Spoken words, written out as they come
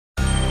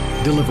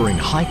delivering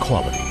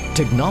high-quality,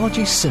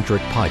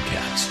 technology-centric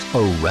podcasts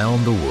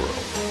around the world.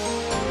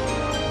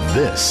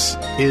 This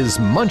is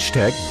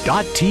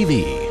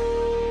MunchTech.tv,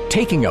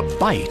 taking a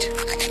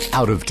bite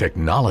out of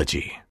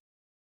technology.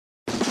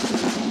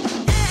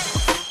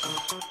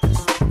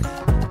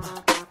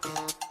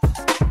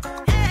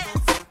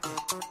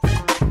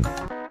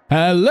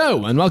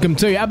 Hello and welcome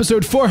to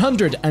episode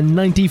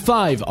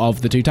 495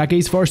 of The Two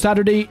Techies for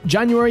Saturday,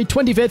 January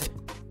 25th,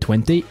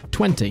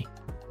 2020.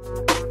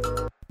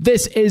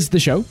 This is the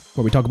show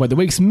where we talk about the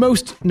week's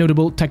most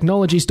notable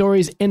technology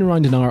stories in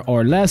around an hour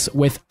or less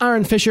with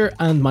Aaron Fisher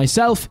and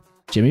myself,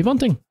 Jimmy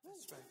Bunting.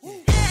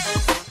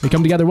 We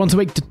come together once a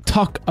week to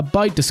talk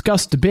about,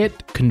 discuss,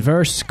 debate,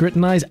 converse,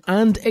 scrutinise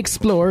and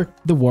explore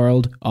the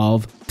world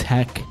of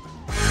tech.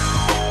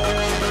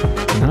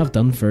 And have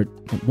done for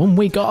 1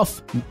 week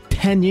off,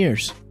 10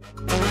 years.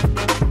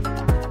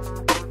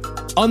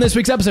 On this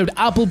week's episode,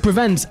 Apple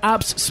prevents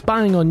apps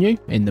spying on you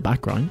in the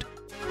background.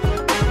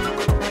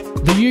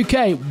 The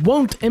UK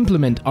won't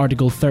implement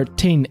Article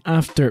 13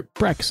 after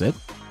Brexit.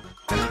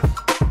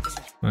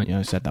 Oh, yeah,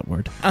 I said that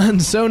word. And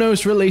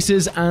Sonos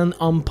releases an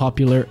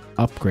unpopular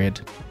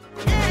upgrade.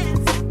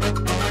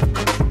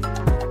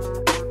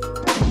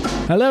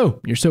 Hello,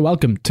 you're so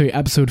welcome to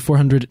episode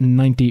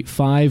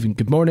 495, and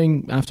good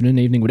morning, afternoon,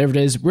 evening, whatever it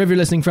is, wherever you're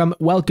listening from,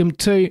 welcome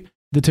to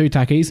The Two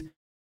Techies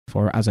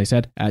for, as I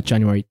said,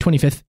 January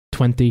 25th,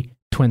 2020.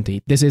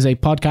 This is a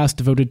podcast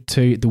devoted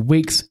to the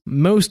week's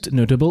most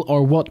notable,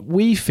 or what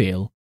we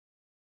feel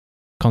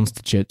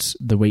constitutes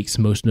the week's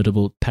most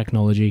notable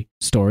technology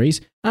stories,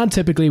 and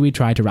typically we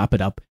try to wrap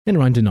it up in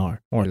around an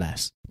hour or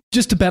less.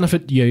 Just to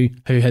benefit you,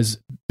 who has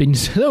been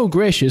so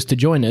gracious to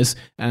join us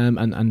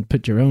and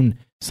put your own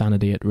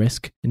sanity at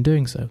risk in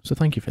doing so. So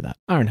thank you for that.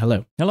 Aaron,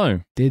 hello. Hello.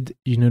 Did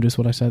you notice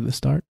what I said at the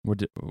start?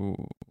 What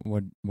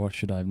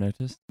should I have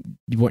noticed?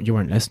 You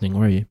weren't listening,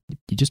 were you?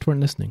 You just weren't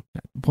listening.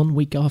 1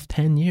 week off,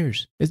 10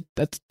 years.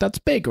 That's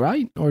big,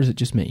 right? Or is it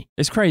just me?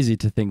 It's crazy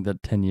to think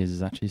that 10 years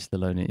is actually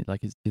still only, like,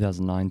 it's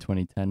 2009,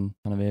 2010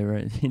 kind of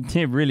era.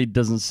 It really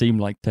doesn't seem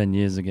like 10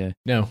 years ago.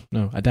 No,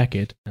 a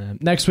decade.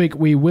 Next week,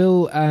 we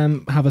will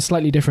have a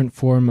slightly different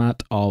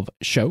format of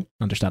show,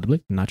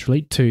 understandably,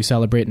 naturally, to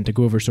celebrate and to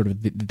go over sort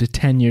of the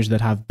 10 years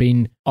that have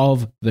been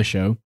of the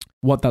show.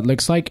 What that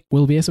looks like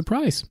will be a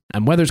surprise.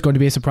 And whether it's going to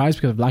be a surprise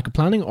because of lack of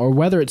planning or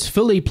whether it's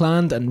fully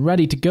planned and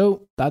ready to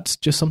go, that's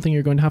just something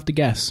you're going to have to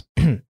guess.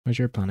 Where's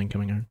your planning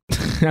coming, Aaron?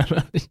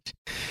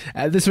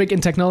 This week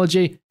in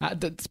technology,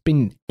 it's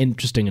been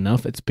interesting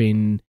enough. It's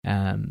been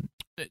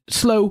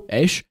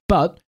slow-ish,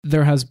 but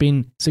there has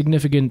been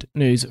significant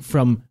news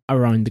from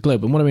around the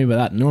globe. And what I mean by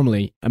that,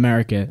 normally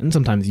America and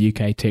sometimes the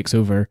UK takes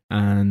over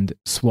and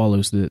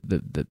swallows the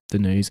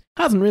news.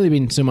 Hasn't really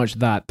been so much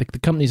that. The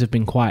companies have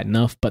been quiet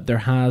enough, but there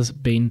has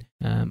been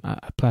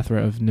a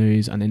plethora of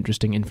news and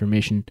interesting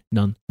information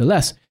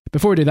nonetheless.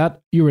 Before we do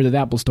that, you were at the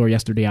Apple Store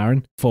yesterday,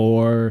 Aaron,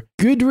 for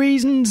good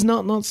reasons,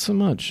 not so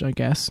much, I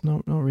guess.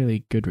 Not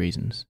really good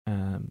reasons.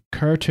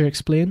 Care to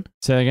explain?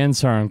 So again,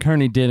 sorry, I'm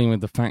currently dealing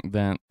with the fact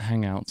that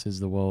Hangouts is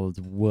the world's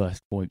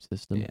worst VoIP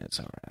system. Yeah, it's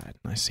alright.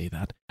 I see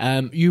that.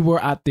 You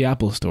were at the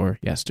Apple Store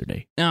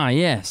yesterday. Ah,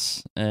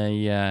 yes.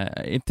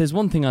 If there's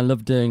one thing I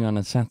love doing on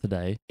a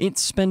Saturday,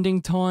 it's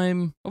spending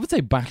time, I would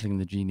say battling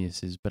the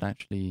geniuses, but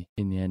actually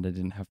in the end I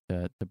didn't have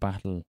to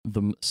battle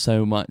them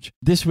so much.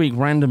 This week,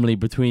 randomly,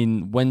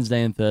 between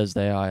Wednesday and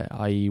Thursday,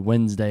 i.e.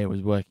 Wednesday it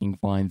was working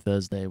fine,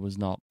 Thursday it was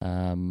not.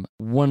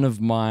 One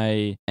of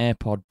my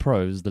AirPod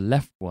Pros, the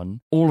left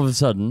one, all of a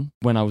sudden,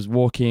 when I was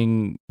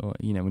walking, or,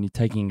 when you're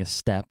taking a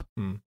step,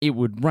 it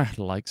would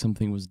rattle like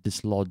something was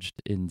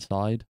dislodged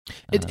inside.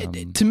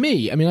 To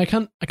me, I mean, I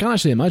can't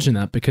actually imagine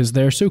that because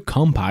they're so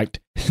compact.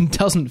 It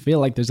doesn't feel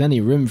like there's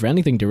any room for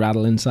anything to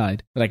rattle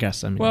inside. But I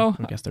guess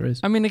there is.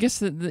 I mean, I guess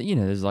that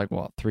there's like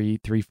what three,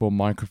 four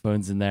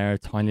microphones in there, a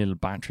tiny little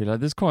battery. Like,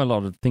 there's quite a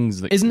lot of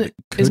things that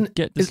could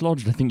get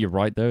dislodged. I think you're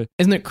right, though.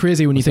 Isn't it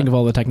crazy when you think of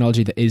all the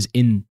technology that is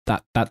in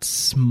that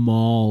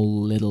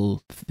small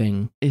little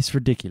thing? It's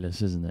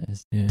ridiculous, isn't it?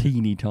 It's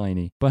teeny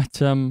tiny,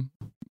 but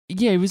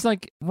yeah, it was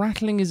like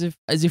rattling as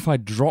if I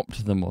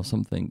dropped them or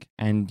something,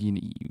 and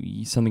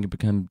something had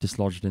become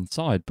dislodged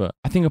inside. But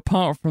I think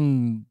apart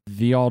from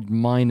the odd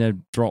minor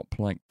drop,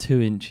 like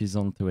 2 inches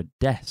onto a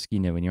desk,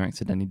 when you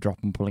accidentally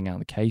drop them pulling out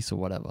the case or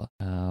whatever.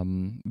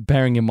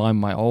 Bearing in mind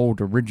my old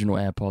original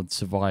AirPods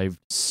survived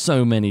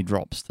so many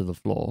drops to the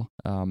floor,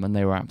 and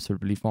they were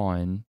absolutely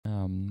fine.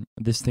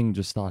 This thing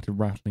just started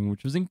rattling,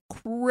 which was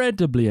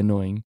incredibly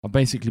annoying. I've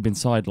basically been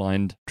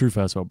sidelined, true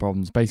first world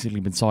problems, basically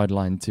been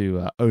sidelined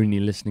to only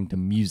listening to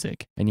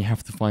music, and you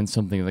have to find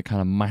something that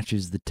kind of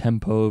matches the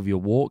tempo of your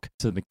walk,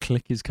 so the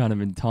click is kind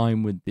of in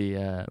time with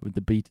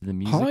the beat of the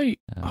music.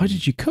 How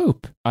did you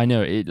cope? I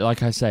know,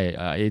 like I say,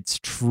 it's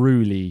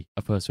truly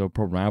a first world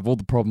problem. Out of all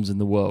the problems in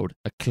the world,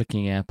 a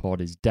clicking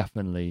AirPod is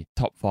definitely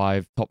top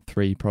 5, top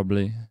 3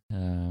 probably.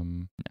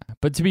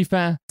 But to be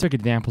fair, took it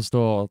to the Apple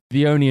Store.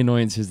 The only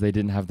annoyance is they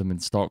didn't have them in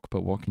stock,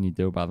 but what can you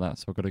do about that?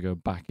 So I've got to go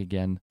back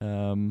again.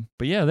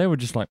 But yeah, they were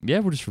just like, yeah,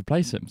 we'll just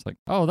replace it. It's like,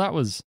 oh, that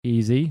was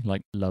easy,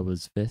 like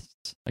lowers fist.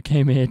 I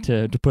came here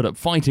to put up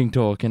Fighting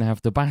Talk and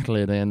have to battle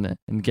it and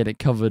get it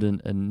covered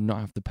and not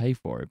have to pay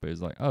for it. But it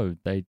was like,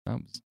 that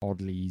was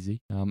oddly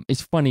easy.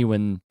 It's funny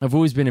when I've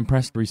always been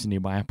impressed recently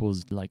by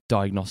Apple's like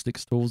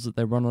diagnostics tools that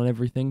they run on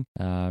everything.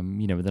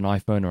 With an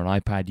iPhone or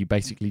an iPad, you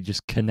basically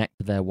just connect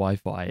to their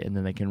Wi-Fi and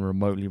then they can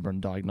remotely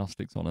run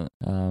diagnostics on it.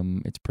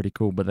 It's pretty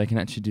cool, but they can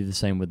actually do the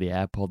same with the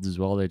AirPods as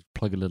well. They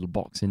plug a little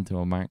box into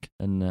a Mac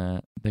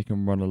and they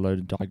can run a load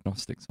of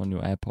diagnostics on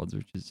your AirPods,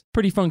 which is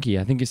pretty funky.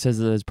 I think it says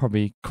that there's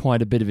probably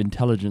quite a bit of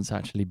intelligence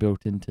actually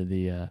built into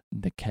the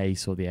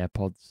case or the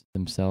AirPods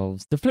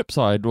themselves. The flip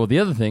side, or the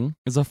other thing,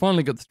 is I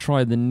finally got to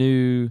try the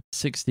new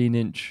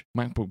 16-inch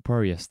MacBook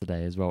Pro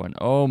yesterday as well, and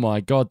oh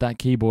my god, that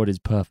keyboard is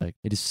perfect.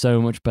 It is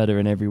so much better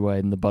in every way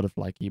than the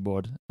butterfly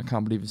keyboard. I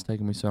can't believe it's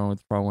taken me so long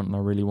to try one, and I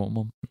really want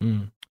one.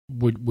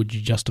 Would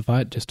you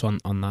justify it just on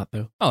that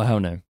though? Oh hell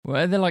no.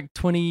 Well, they're like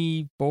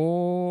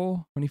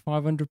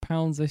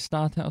 £2,500 they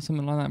start at or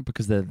something like that,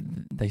 because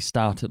they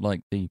start at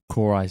like the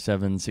Core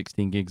i7,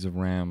 16 gigs of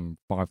RAM,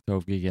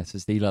 512 gig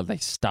SSD. Like they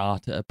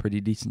start at a pretty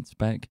decent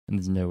spec, and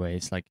there's no way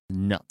it's like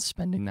nuts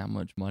spending that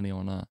much money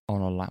on a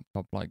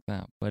laptop like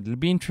that. But it'll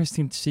be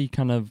interesting to see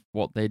kind of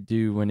what they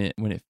do when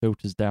it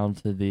filters down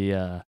to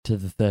the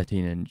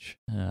 13-inch.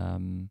 I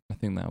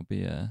think that'll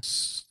be a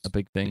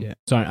big thing. Yeah.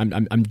 Sorry,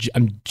 I'm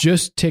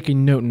just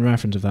taking note and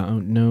reference of that. Oh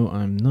no,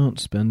 I'm not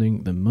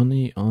spending the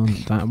money on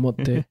that. And what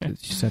day you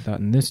said that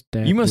in this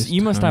day? You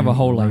must have a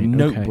whole like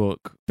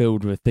notebook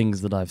filled with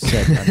things that I've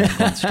said and then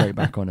gone straight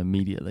back on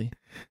immediately.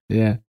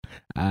 Yeah.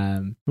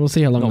 We'll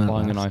see how long. Not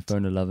buying lasts.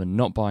 An iPhone 11,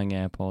 not buying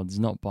AirPods,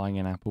 not buying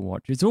an Apple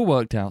Watch. It's all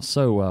worked out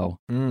so well.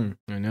 I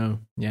know.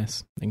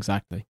 Yes,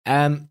 exactly.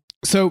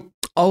 So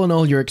all in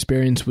all, your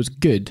experience was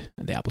good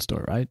at the Apple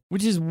Store, right?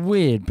 Which is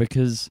weird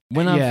because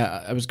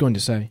I was going to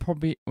say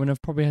when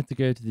I've probably had to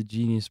go to the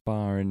Genius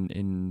Bar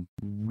in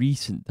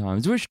recent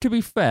times, which to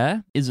be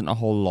fair isn't a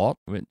whole lot,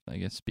 which I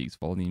guess speaks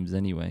volumes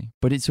anyway.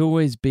 But it's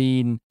always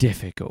been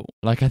difficult.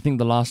 Like I think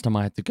the last time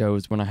I had to go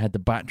was when I had the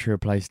battery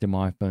replaced in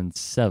my iPhone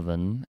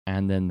 7,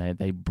 and then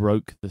they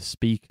broke the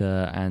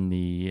speaker and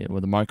the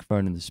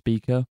microphone and the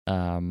speaker.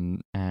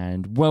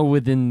 And well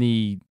within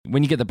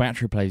when you get the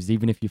battery replaced,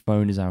 even if your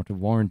phone is out of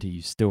warranty,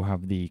 you still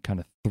have the kind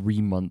of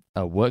 3-month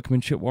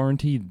workmanship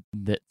warranty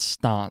that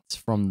starts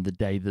from the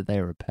day that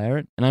they repair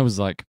it. And I was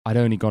like, I'd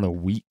only gone a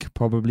week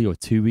probably, or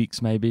 2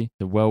 weeks maybe,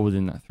 so well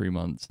within that 3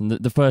 months. And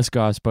the first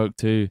guy I spoke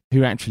to,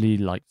 who actually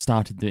like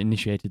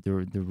initiated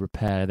the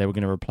repair, they were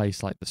going to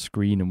replace like the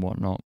screen and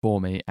whatnot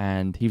for me,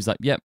 and he was like,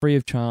 yep, free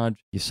of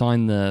charge. You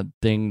sign the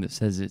thing that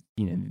says it,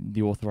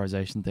 the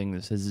authorization thing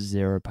that says it's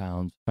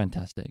 £0.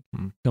 Fantastic.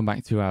 Come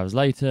back 2 hours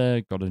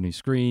later, got a new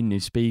screen,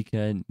 new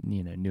speaker,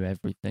 new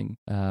everything,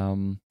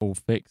 all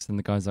fixed. And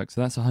the guy's like,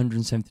 so that's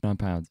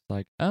 £179.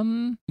 Like,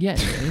 yeah,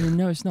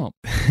 no, it's not.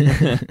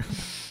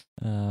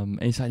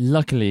 It's like,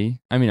 luckily,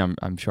 I mean,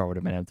 I'm sure I would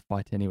have been able to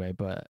fight anyway,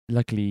 but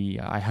luckily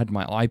I had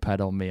my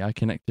iPad on me. I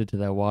connected to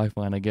their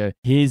Wi-Fi and I go,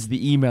 here's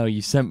the email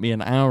you sent me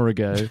an hour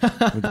ago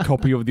with a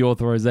copy of the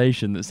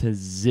authorization that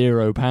says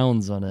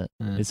 £0 on it.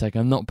 It's like,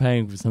 I'm not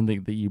paying for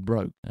something that you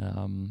broke.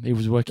 It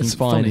was working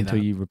fine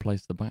until you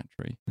replaced the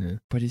battery. Yeah.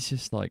 But it's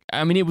just like,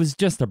 I mean, it was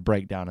just a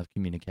breakdown of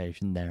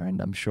communication there,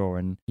 and I'm sure,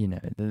 and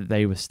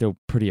they were still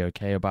pretty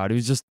okay about it. It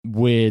was just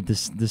weird.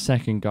 The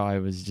second guy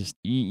was just,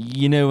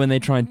 when they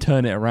try and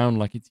turn it around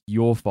like it's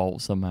your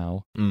fault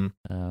somehow.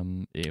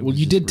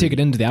 You did take it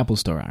into the Apple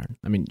Store, Aaron.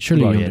 I mean,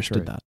 surely you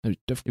understood that. It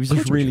was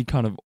just really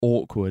kind of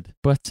awkward.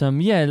 But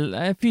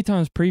a few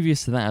times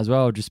previous to that as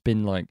well, I've just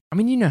been like, I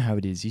mean, you know how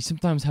it is. You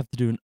sometimes have to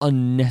do an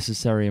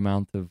unnecessary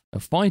amount of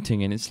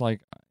fighting, and it's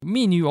like,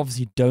 me and you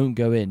obviously don't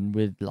go in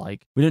with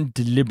like, we don't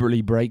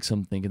deliberately break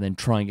something and then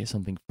try and get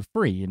something for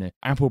free.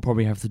 Apple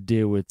probably have to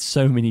deal with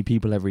so many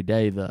people every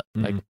day that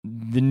like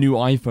the new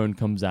iPhone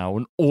comes out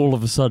and all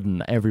of a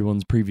sudden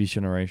everyone's previous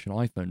generation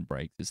iPhone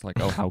breaks. It's like,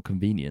 oh, how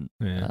convenient.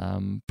 Yeah.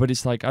 But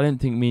it's like, I don't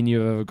think me and you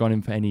have ever gone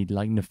in for any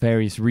like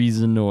nefarious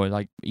reason or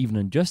like even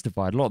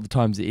unjustified. A lot of the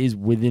times it is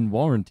within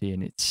warranty,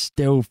 and it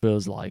still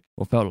feels like,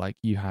 or felt like,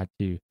 you had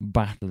to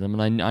battle them.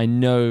 And I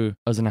know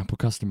as an Apple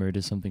customer, it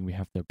is something we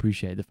have to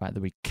appreciate, the fact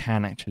that we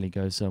can actually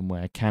go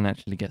somewhere, can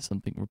actually get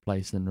something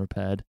replaced and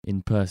repaired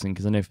in person,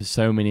 because I know for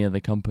so many other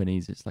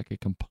companies it's like a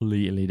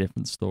completely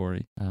different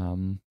story.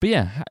 But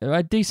yeah,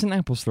 a decent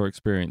Apple Store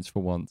experience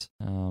for once.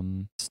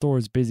 Store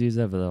is busy as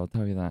ever though, I'll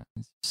tell you that.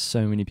 There's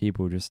so many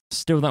people. Just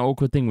still that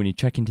awkward thing when you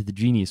check into the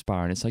Genius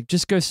Bar and it's like,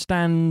 just go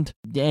stand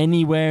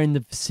anywhere in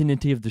the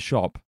vicinity of the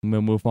shop and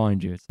then we'll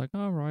find you. It's like,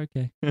 oh right,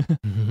 okay.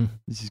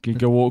 This is gonna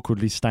go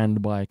awkwardly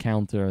stand by a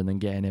counter and then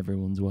get in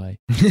everyone's way.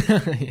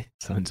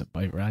 Sounds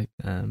about right.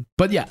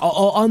 But yeah,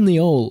 on the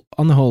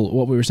whole,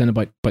 what we were saying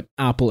about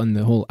Apple and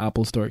the whole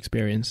Apple Store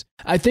experience,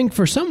 I think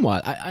for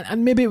somewhat,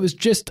 and maybe it was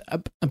just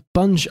a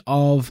bunch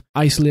of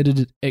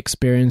isolated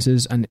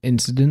experiences and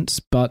incidents,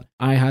 but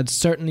I had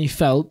certainly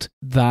felt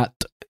that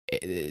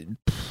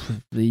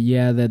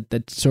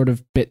that sort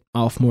of bit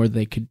off more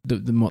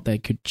than what they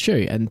could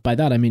chew. And by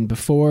that I mean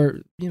before,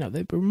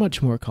 they were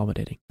much more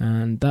accommodating,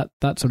 and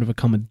that sort of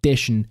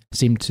accommodation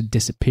seemed to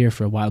disappear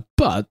for a while.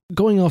 But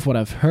going off what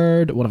I've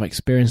heard, what I've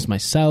experienced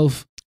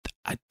myself,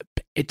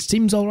 it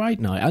seems all right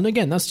now. And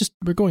again,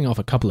 we're going off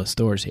a couple of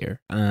stores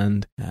here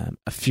and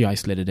a few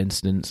isolated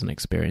incidents and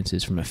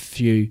experiences from a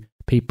few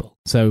people.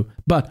 So,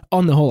 but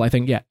on the whole, I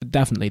think,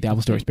 definitely the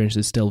Apple Store experience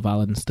is still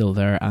valid and still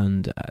there,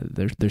 and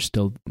they're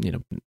still,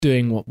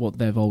 doing what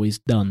they've always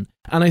done.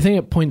 And I think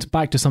it points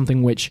back to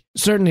something which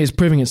certainly is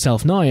proving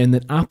itself now, in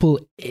that Apple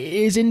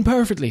is in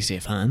perfectly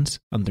safe hands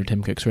under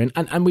Tim Cook's reign.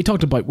 And we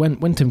talked about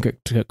when Tim Cook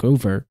took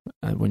over,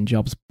 when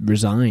Jobs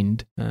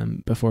resigned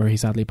before he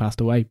sadly passed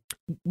away.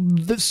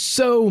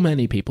 So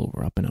many people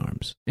were up in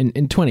arms in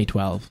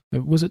 2012.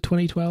 Was it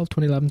 2012,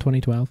 2011,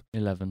 2012?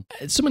 11.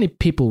 So many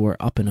people were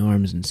up in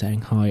arms and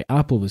saying how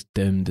Apple was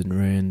doomed and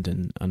ruined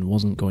and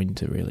wasn't going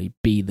to really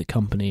be the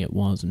company it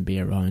was and be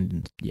around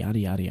and yada,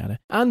 yada, yada.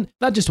 And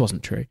that just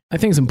wasn't true. I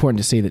think it's important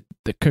to see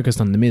that Cook has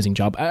done an amazing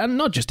job. And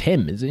not just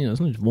him. It's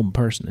not just one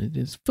person.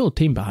 It's a full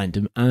team behind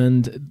him.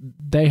 And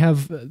they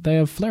have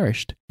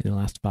flourished in the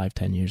last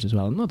 5-10 years as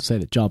well. And not to say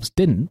that Jobs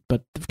didn't,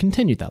 but they've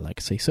continued that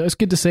legacy. So it's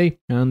good to see,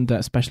 and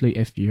especially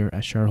if you're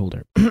a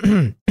shareholder.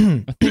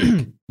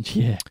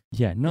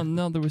 Yeah.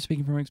 Not that we're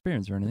speaking from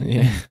experience or anything.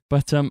 Yeah.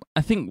 But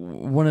I think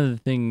one of the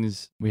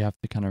things we have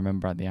to kind of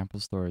remember at the Apple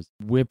Store is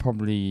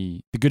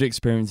the good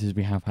experiences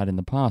we have had in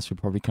the past were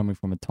probably coming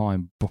from a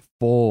time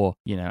before,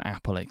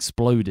 Apple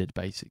exploded,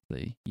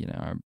 basically.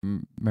 I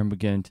remember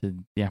going to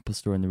the Apple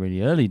Store in the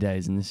really early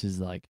days, and this is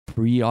like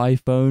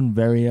pre-iPhone,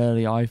 very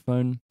early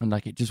iPhone, and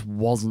like it just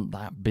wasn't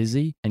that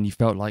busy, and you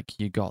felt like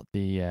you got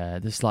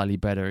the slightly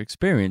better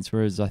experience,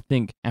 whereas I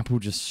think Apple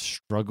just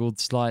struggled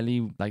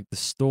slightly. Like the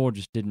store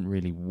just didn't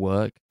really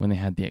work when they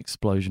had the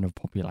explosion of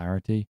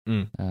popularity.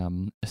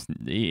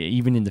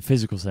 Even in the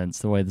physical sense,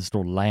 the way the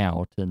store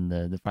layout and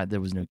the fact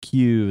there was no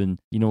queue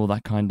and all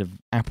that kind of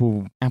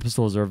Apple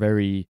stores are a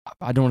very,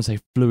 I don't want to say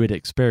fluid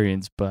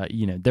experience, but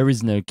there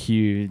is no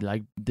queue,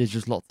 like there's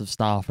just lots of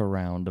staff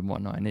around and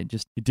whatnot, and it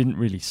didn't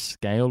really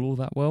scale all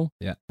that well.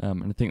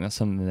 And I think that's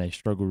something that they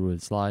struggled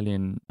with slightly,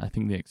 and I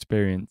think the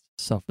experience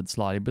suffered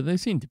slightly, but they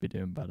seem to be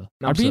doing better.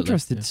 Absolutely. I'd be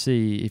interested to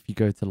see if you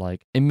go to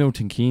like in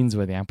Milton Keynes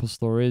where the Apple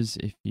Store is,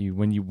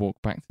 when you walk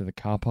back to the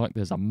car park,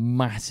 there's a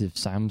massive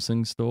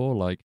Samsung store,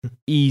 like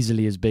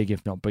easily as big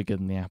if not bigger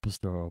than the Apple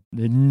Store.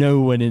 There's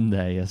no one in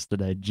there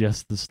yesterday,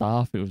 just the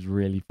staff. It was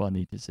really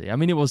funny to see. I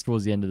mean, it was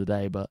towards the end of the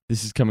day, but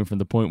this is coming from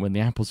the point when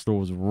the Apple Store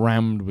was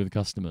rammed with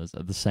customers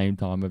at the same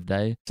time of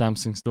day.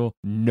 Samsung store,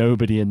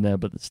 nobody in there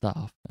but the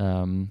staff.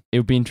 It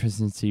would be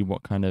interesting to see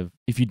what kind of,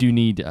 if you do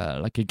need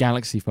like a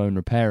Galaxy phone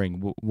repairing,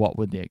 what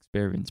would the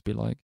experience be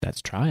like?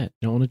 Let's try it.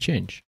 You don't want to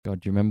change. God,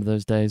 do you remember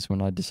those days when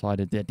I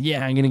decided that,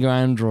 I'm going to go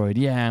Android.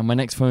 Yeah, my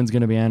next phone's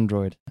going to be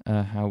Android.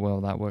 How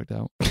well that worked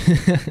out.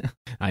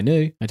 I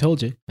knew. I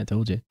told you.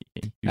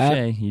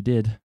 You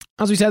did.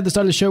 As we said at the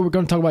start of the show, we're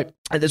going to talk about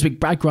this week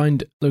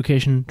background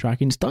location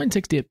tracking. It's down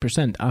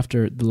 68%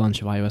 after the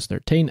launch of iOS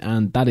 13,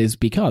 and that is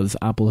because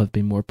Apple have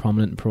been more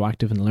prominent and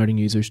proactive in alerting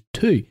users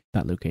to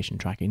that location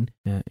tracking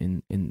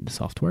in the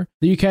software.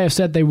 The UK have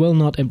said they will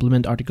not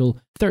implement Article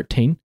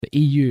 13, the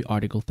EU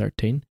Article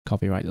 13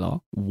 copyright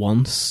law,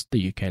 once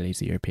the UK leaves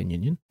the European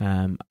Union.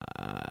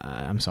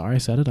 I'm sorry I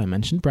said it. I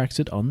mentioned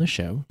Brexit on the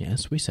show.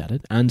 Yes, we said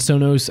it. And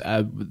Sonos,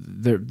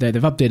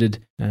 they've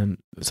updated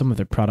some of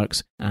their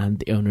products, and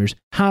the owners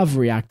have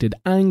reacted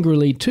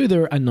angrily to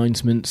their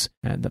announcements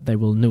that they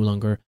will no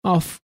longer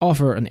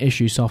offer and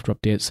issue software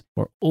updates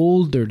for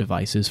older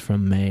devices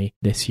from May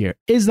this year.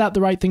 Is that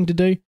the right thing to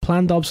do?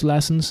 Planned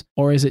obsolescence?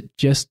 Or is it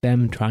just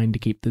them trying to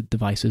keep the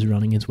devices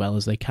running as well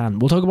as they can?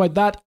 We'll talk about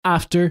that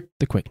after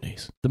the quick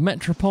news. The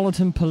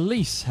Metropolitan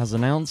Police has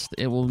announced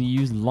it will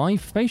use live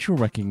facial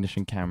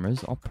recognition cameras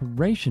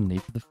operationally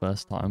for the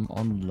first time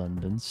on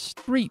London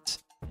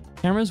streets.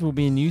 Cameras will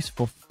be in use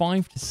for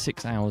 5 to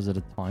 6 hours at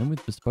a time,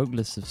 with bespoke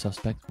lists of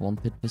suspects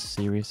wanted for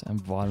serious and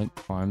violent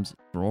crimes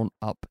drawn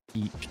up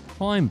each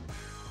time.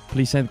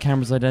 Police say the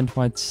cameras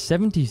identified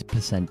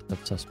 70%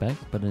 of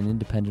suspects, but an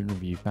independent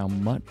review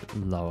found much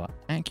lower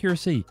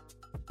accuracy.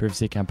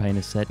 Previously, a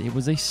campaigner said it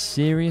was a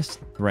serious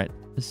threat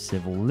to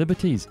civil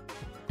liberties.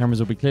 Cameras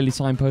will be clearly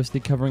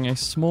signposted, covering a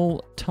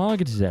small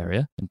targeted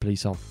area, and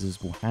police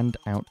officers will hand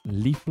out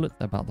leaflets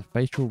about the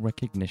facial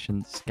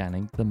recognition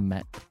scanning, the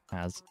Met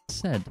has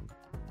said.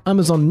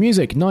 Amazon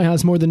Music now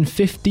has more than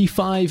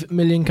 55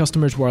 million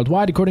customers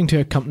worldwide, according to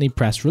a company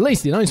press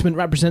release. The announcement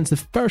represents the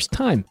first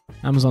time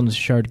Amazon has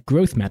shared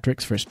growth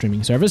metrics for a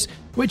streaming service,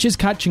 which is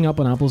catching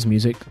up on Apple's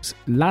Music's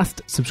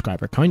last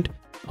subscriber count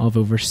of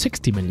over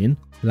 60 million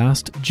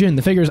last June.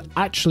 The figure is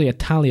actually a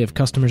tally of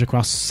customers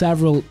across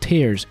several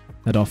tiers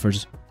that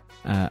offers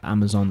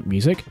Amazon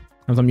Music.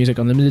 Amazon Music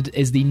Unlimited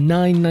is the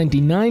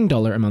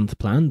 $9.99 a month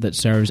plan that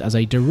serves as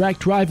a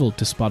direct rival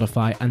to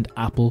Spotify and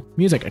Apple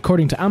Music.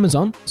 According to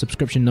Amazon,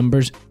 subscription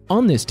numbers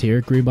on this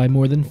tier grew by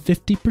more than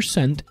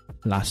 50%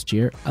 last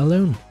year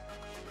alone.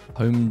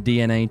 Home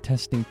DNA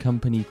testing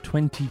company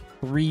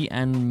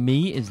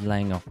 23andMe is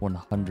laying off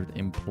 100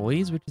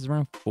 employees, which is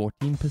around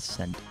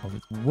 14% of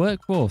its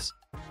workforce.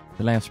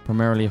 The layoffs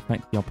primarily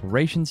affect the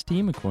operations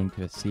team, according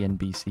to a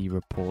CNBC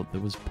report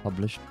that was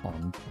published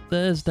on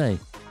Thursday.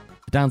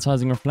 The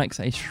downsizing reflects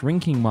a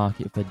shrinking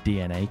market for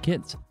DNA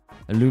kits.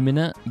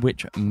 Illumina,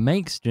 which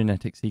makes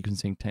genetic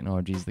sequencing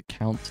technologies that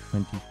counts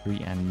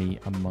 23andMe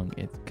among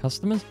its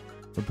customers,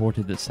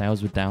 reported that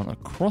sales were down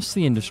across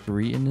the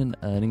industry in an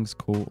earnings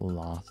call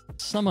last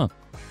summer.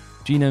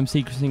 Genome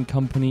sequencing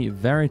company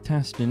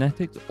Veritas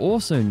Genetics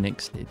also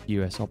nixed its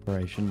US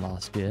operation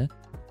last year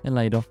and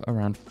laid off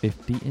around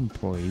 50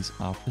 employees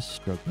after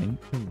struggling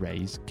to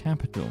raise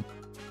capital.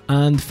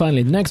 And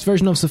finally, the next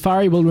version of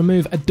Safari will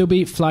remove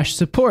Adobe Flash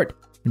support.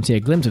 You can see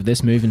a glimpse of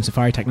this move in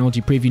Safari Technology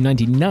Preview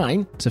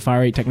 99.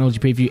 Safari Technology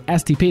Preview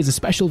STP is a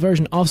special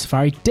version of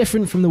Safari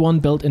different from the one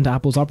built into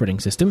Apple's operating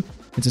system.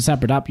 It's a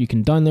separate app you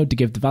can download to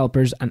give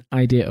developers an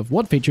idea of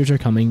what features are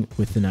coming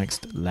with the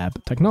next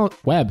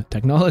web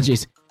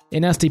technologies.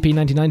 In STP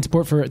 99,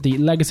 support for the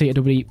legacy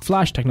Adobe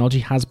Flash technology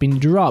has been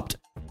dropped.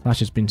 Flash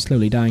has been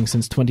slowly dying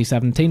since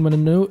 2017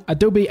 when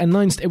Adobe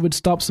announced it would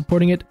stop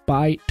supporting it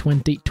by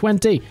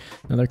 2020.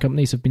 Other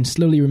companies have been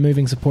slowly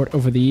removing support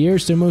over the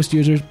years, so most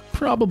users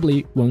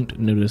probably won't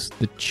notice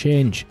the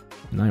change.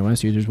 And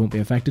iOS users won't be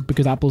affected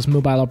because Apple's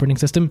mobile operating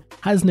system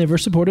has never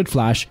supported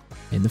Flash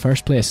in the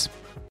first place.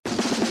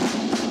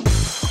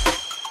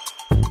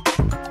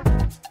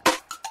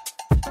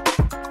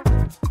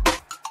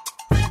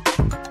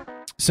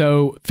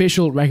 So,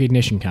 facial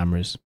recognition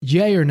cameras.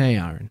 Yay or nay,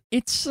 Aaron?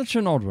 It's such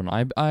an odd one.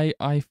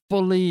 I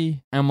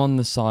fully am on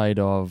the side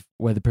of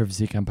where the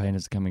privacy campaign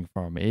is coming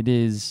from. It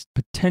is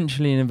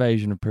potentially an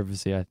invasion of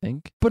privacy, I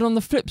think. But on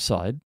the flip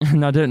side,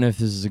 and I don't know if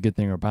this is a good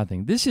thing or a bad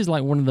thing, this is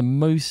like one of the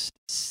most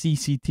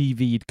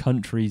CCTV'd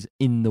countries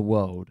in the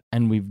world,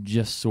 and we've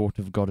just sort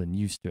of gotten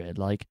used to it.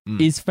 Like,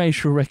 is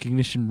facial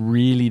recognition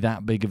really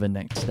that big of a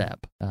next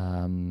step?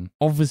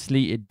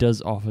 Obviously, it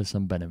does offer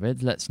some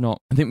benefits. I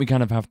think we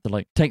kind of have to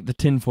like take the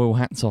tinfoil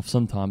hats off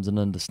sometimes and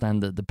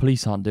understand that the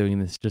police aren't doing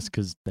this just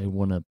because they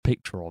want a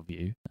picture of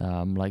you.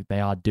 Like, they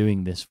are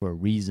doing this for a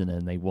reason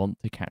and they want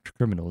to catch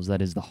criminals.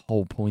 That is the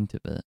whole point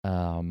of it.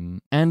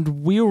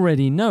 And we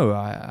already know,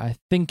 I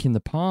think in the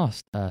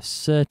past,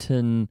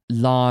 certain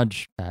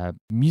large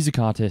music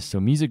artists or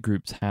music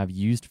groups have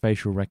used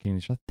facial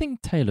recognition. I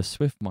think Taylor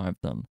Swift might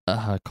have done at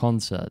her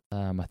concert.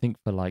 I think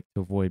for like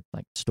to avoid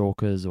like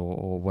stalkers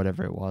or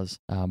whatever it was.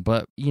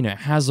 But you know, it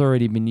has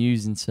already been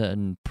used in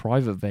certain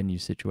private venue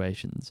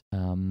situations.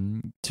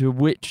 To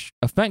which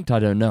effect, I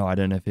don't know. I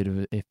don't know if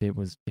it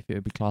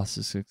would be classed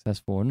as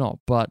successful or not.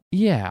 But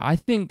yeah, I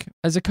think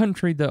as a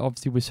country that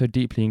obviously we're so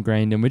deeply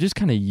ingrained and we're just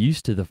kind of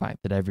used to the fact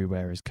that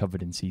everywhere is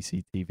covered in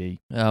CCTV,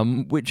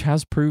 which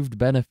has proved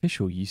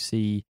beneficial. You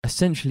see,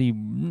 essentially,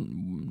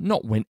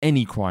 not when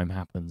any crime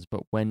happens,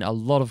 but when a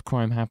lot of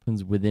crime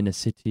happens within a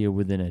city or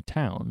within a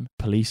town,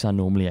 police are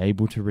normally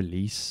able to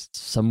release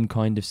some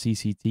kind of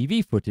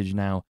CCTV footage.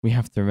 Now, we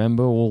have to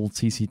remember all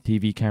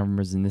CCTV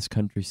cameras in this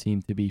country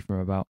seem to be from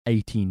about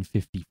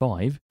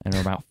 1855 and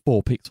are about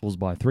 4 pixels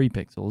by 3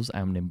 pixels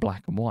and in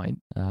black and white.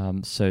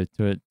 So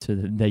to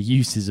their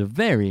uses of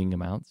varying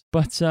amounts.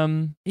 But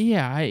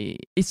yeah,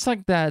 it's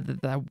like that.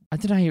 I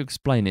don't know how you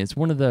explain it. It's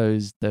one of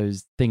those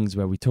things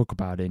where we talk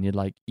about it and you're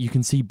like, you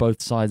can see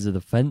both sides of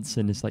the fence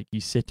and it's like you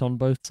sit on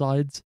both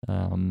sides.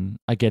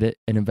 I get it.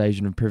 An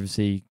invasion of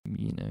privacy,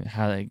 you know,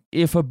 how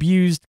if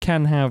abused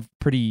can have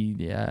pretty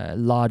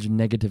large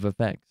negative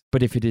effects.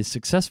 But if it is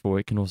successful,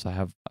 it can also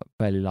have a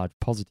fairly large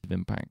positive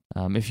impact.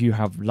 If you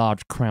have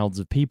large crowds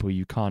of people,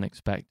 you can't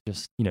expect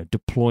just, you know,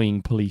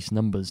 deploying police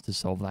numbers to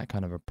solve that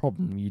kind of a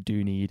problem. You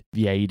do need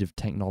the aid of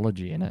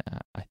technology, and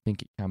I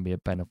think it can be a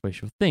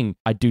beneficial thing.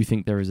 I do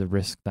think there is a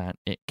risk that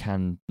it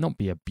can not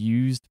be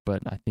abused,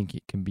 but I think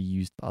it can be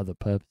used for other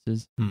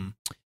purposes.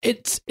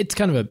 It's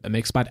kind of a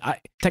mixed bag.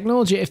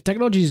 If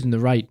technology is in the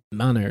right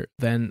manner,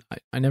 then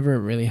I never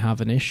really have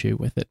an issue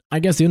with it. I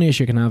guess the only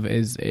issue I can have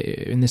is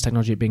in this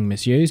technology being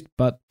misused,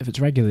 but if it's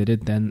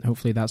regulated, then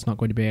hopefully that's not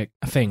going to be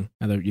a thing.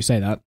 Although you say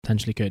that,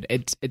 potentially could.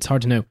 It's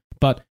hard to know.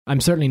 But I'm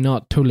certainly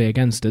not totally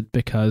against it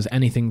because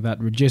anything that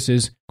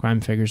reduces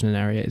crime figures in an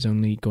area is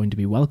only going to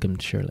be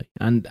welcomed, surely.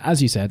 And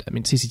as you said, I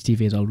mean,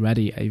 CCTV is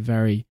already a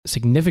very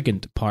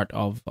significant part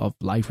of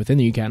life within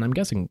the UK, and I'm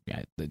guessing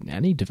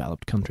any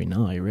developed country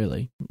now,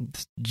 really.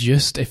 It's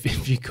just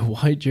if you go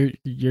out,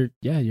 you're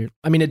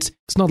I mean, it's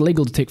not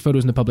illegal to take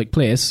photos in a public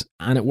place,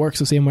 and it works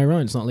the same way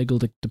around. It's not legal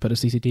to put a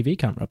CCTV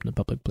camera up in a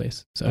public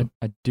place. So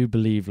I do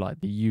believe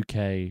like the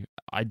UK,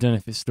 I don't know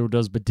if it still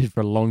does, but did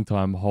for a long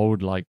time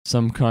hold like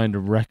some kind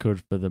of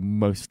record for the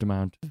most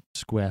amount of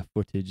square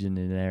footage in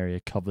an area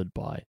covered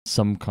by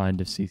some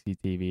kind of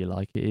CCTV.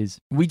 Like it is,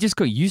 we just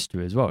got used to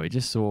it as well. It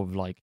just sort of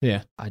like,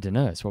 yeah, I don't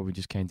know, it's what we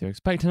just came to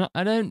expect. And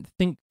I don't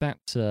think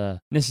that's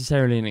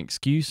necessarily an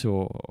excuse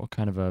or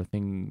kind of a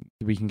thing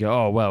we can go,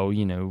 oh, well,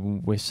 you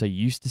know, we're so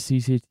used to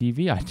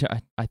CCTV.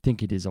 I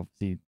think it is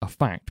obviously a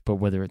fact, but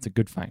whether it's a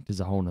good fact is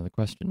a whole nother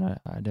question.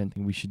 I don't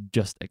think we should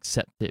just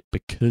accept it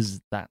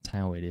because that's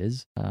how it is.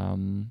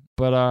 is.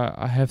 But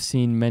I have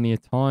seen many a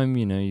time,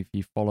 if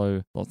you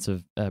follow lots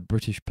of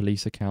British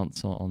police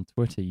accounts on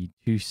Twitter, you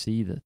do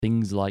see that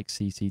things like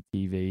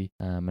CCTV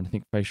and I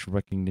think facial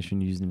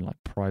recognition used in like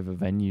private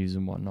venues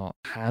and whatnot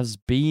has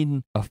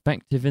been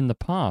effective in the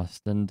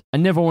past. And I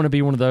never want to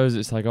be one of those.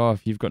 It's like, oh,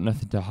 if you've got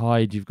nothing to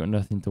hide, you've got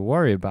nothing to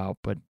worry about.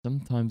 But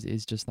sometimes it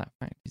is just that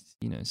fact. It's,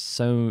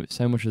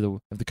 so much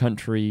of the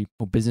country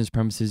or business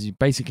premises,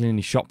 basically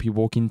any shop you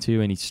walk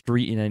into, any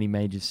street in any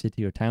major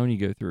city or town you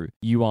go through,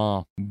 you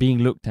are being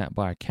looked at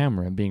by a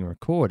camera and being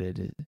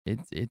recorded.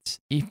 It's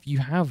if you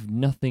have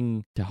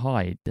nothing to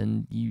hide,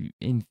 then you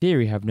in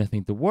theory have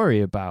nothing to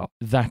worry about.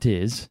 That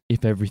is,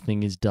 if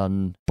everything is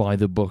done by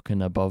the book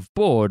and above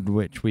board,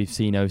 which we've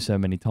seen so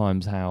many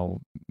times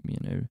how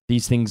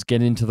these things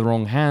get into the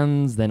wrong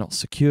hands, they're not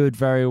secured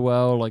very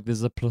well. Like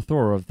there's a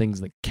plethora of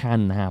things that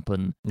can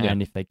happen,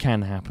 and if they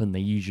can happen, they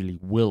usually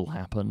will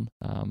happen.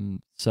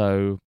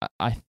 So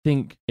I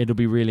think it'll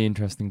be really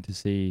interesting to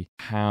see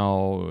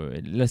how,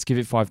 let's give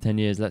it 5-10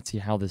 years, let's see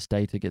how this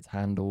data gets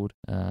handled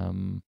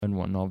and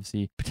whatnot.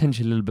 Obviously,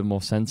 potentially a little bit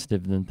more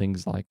sensitive than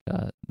things like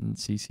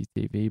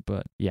CCTV,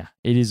 but yeah,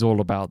 it is all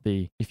about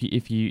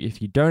if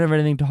you don't have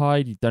anything to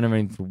hide, you don't have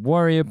anything to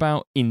worry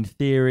about, in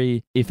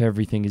theory, if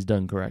everything is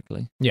done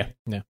correctly. Yeah,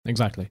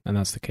 exactly. And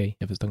that's the key,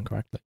 if it's done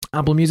correctly.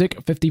 Apple Music,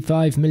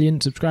 55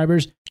 million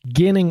subscribers,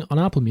 gaining on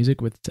Apple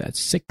Music with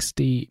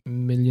 60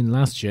 million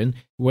last year,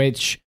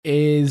 which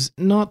is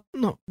not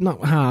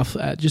half,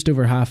 just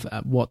over half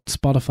what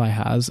Spotify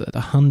has at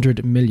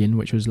 100 million,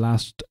 which was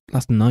last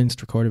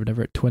announced, recorded,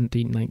 whatever, at April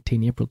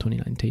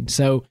 2019.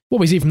 So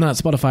what we see from that,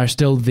 Spotify are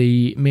still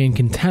the main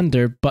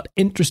contender, but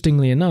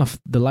interestingly enough,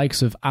 the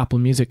likes of Apple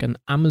Music and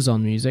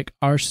Amazon Music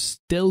are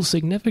still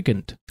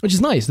significant, which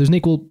is nice. There's an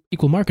equal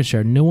market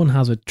share. No one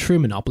has a true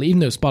monopoly,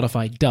 even though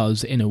Spotify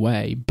does in a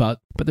way, but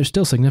there's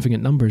still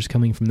significant numbers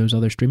coming from those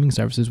other streaming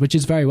services, which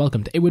is very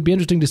welcomed. It would be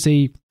interesting to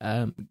see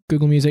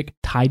Google Music,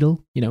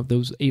 Tidal,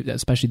 those,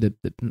 especially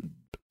the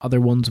other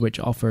ones which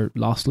offer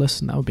lossless,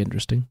 and that would be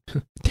interesting.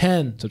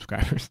 10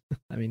 subscribers.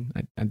 I mean,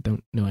 I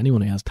don't know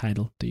anyone who has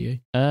Tidal, do you?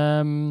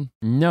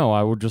 No,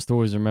 I would just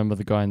always remember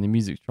the guy in the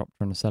music shop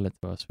trying to sell it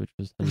to us, which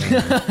was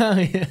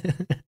hilarious.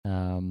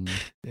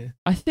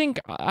 I think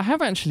I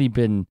have actually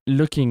been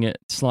looking at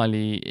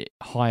slightly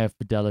higher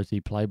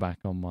fidelity playback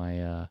on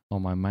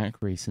my Mac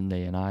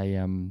recently, and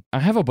I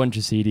have a bunch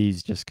of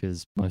CDs just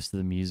because most of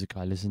the music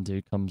I listen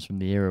to comes from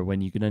the era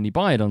when you could only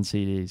buy it on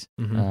CDs.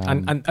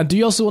 Mm-hmm. And do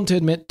you also want to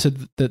admit to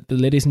the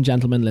ladies and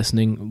gentlemen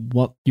listening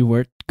what you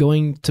were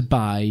going to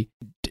buy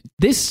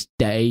this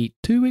day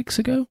 2 weeks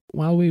ago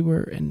while we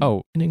were in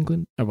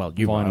England? Oh, well,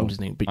 you were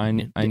listening, but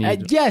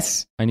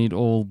yes, I need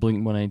all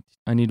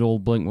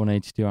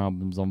Blink-182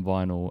 albums on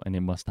vinyl, and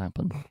it must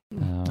happen.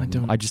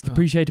 I just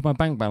appreciated my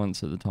bank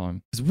balance at the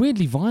time, because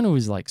weirdly vinyl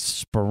is like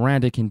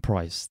sporadic in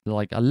price.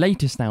 Like a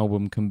latest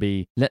album can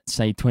be, let's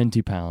say,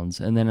 £20,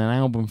 and then an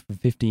album from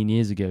 15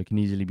 years ago can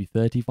easily be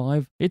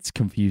 35. It's a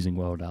confusing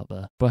world out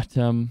there. But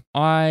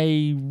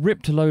I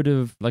ripped a load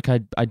of,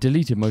 I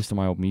deleted most of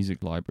my old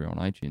music library on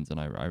iTunes, and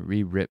I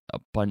re-ripped a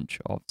bunch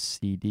of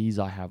CDs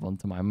I have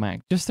onto my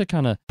Mac just to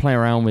kind of play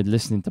around with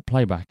listening to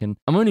playback. And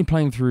I'm only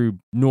playing through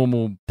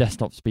normal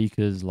desktop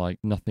speakers, like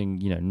nothing,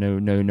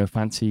 no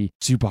fancy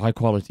super high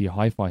quality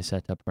hi-fi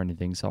setup or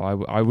anything.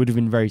 So I would have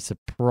been very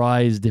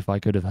surprised if I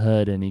could have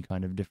heard any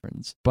kind of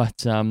difference.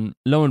 But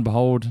lo and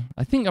behold,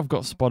 I think I've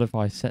got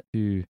Spotify set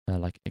to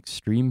like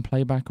extreme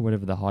playback or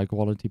whatever the high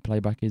quality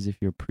playback is if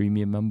you're a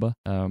premium member.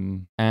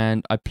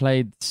 And I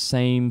played the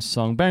same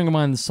song, bearing in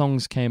mind the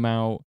songs came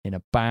out in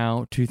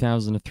about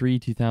 2003,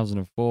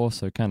 2004,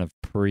 so kind of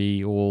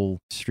pre-all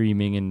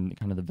streaming and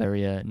kind of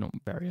the not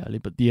very early,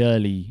 but the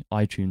early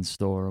iTunes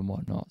store and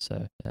whatnot,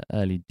 so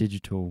early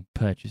digital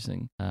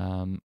purchasing.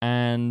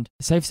 And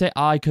safe to say,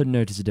 I couldn't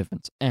notice a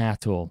difference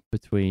at all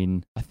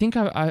between, I think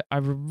I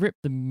ripped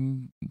the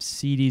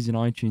CDs in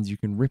iTunes. You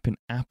can rip an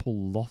Apple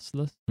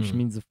lossless, which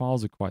means the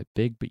files are quite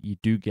big, but you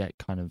do get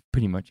kind of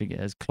pretty much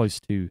as close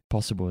to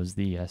possible as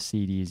the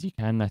CD as you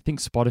can. I think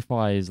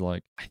Spotify is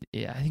like,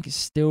 I think it's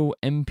still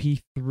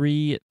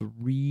MP3 at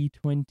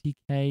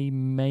 320k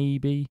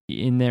maybe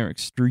in their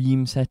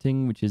extreme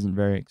setting, which isn't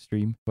very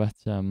extreme. But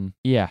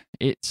yeah,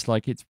 it's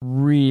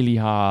really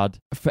hard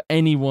for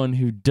anyone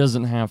who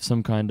doesn't have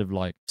some kind of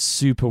like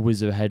super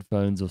wizard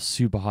headphones or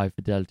super high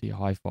fidelity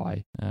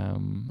hi-fi,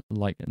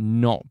 like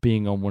not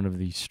being on one of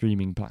these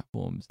streaming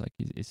platforms. Like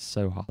it's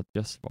so hard to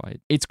justify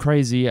it. It's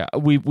crazy.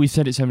 We've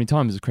said it so many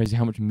times. It's crazy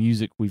how much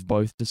music we've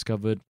both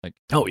discovered. Like,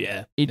 oh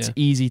yeah, it's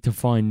easy to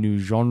find new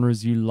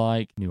genres you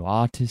like, new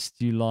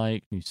artists you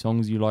like, new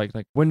songs you like.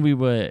 Like when we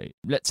were,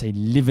 let's say,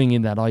 living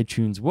in that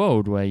iTunes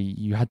world where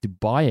you had to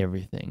buy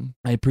everything,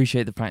 I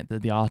appreciate the fact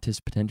that the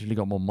artist potentially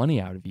got more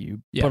money out of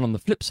you. Yeah. But on the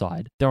flip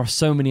side, there are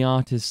so many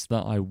artists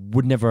that I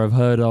would never have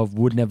heard of,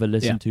 would never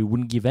listen to,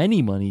 wouldn't give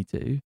any money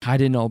to,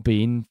 had it not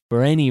been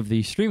for any of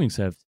these streaming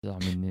services. I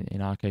mean,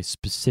 in our case,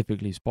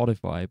 specifically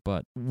Spotify,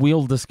 but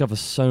we'll discover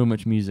so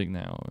much music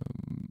now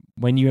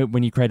when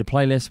you create a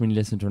playlist, when you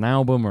listen to an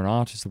album or an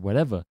artist or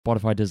whatever,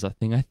 Spotify does that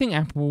thing. I think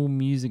Apple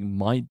Music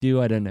might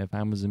do. I don't know if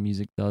Amazon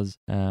Music does.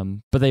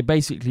 But they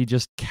basically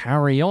just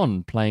carry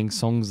on playing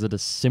songs that are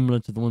similar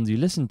to the ones you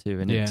listen to,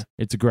 and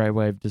it's a great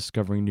way of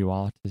discovering new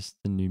artists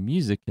and new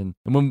music. And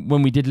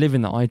when we did live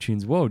in the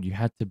iTunes world, you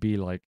had to be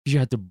like, you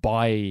had to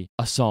buy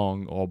a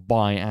song or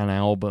buy an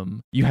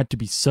album. You had to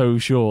be so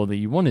sure that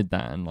you wanted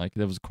that, and like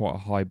there was quite a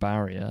high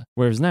barrier.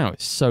 Whereas now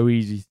it's so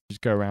easy to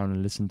just go around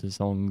and listen to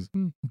songs,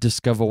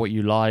 discover what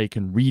you like,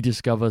 and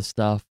rediscover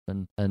stuff,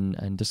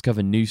 and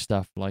discover new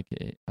stuff. Like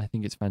I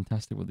think it's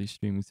fantastic what these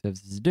streaming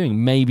services are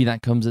doing. Maybe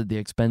that comes at the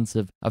expense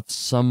of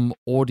some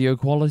audio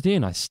quality,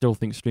 and I still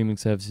think streaming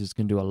services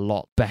can do a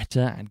lot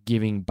better at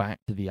giving back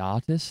to the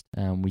artist.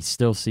 We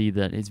still see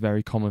that it's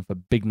very common for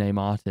big name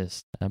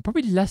artists,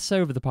 probably less so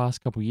over the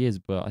past couple of years,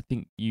 but I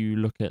think you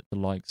look at the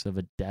likes of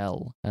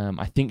Adele.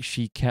 I think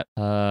she kept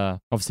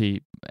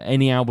obviously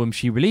any album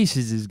she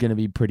releases is going to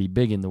be pretty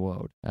big in the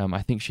world.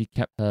 I think she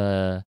kept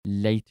her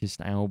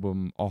latest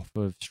album off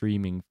of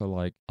streaming for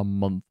like a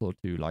month or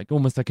two, like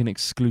almost like an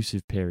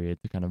exclusive period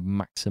to kind of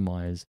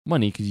maximize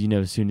money, because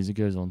as soon as it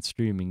goes on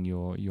streaming,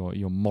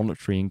 your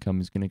monetary income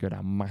is going to go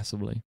down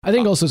massively. I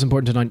think also it's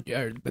important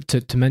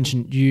to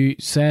mention, you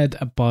said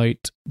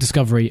about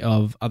discovery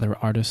of other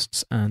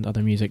artists and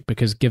other music,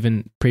 because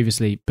given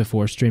previously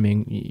before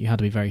streaming, you had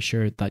to be very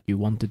sure that you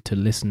wanted to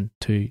listen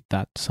to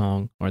that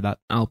song or that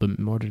album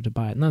in order to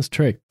buy it, and that's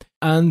true.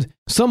 And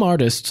some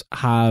artists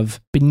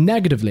have been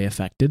negatively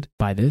affected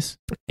by this,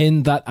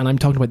 in that, and I'm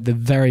talking about the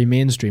very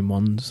mainstream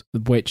ones,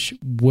 which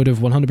would have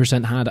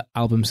 100% had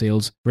album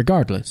sales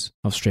regardless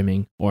of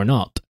streaming or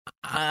not.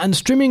 And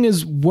streaming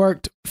has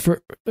worked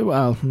for,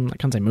 well, I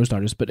can't say most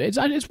artists, but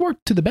it's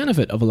worked to the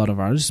benefit of a lot of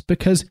artists,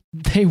 because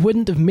they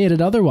wouldn't have made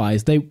it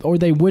otherwise. They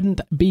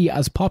wouldn't be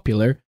as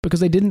popular because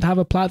they didn't have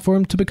a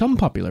platform to become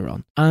popular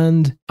on.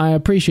 And I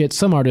appreciate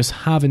some artists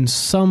have in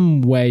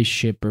some way,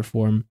 shape or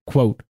form,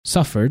 quote,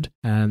 suffered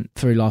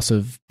through loss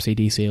of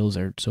CD sales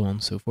or so on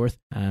and so forth.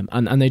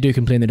 And they do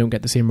complain they don't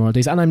get the same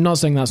royalties. And I'm not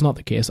saying that's not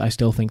the case. I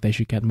still think they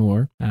should get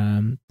more,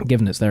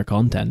 given it's their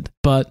content.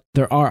 But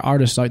there are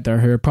artists out there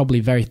who are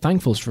probably very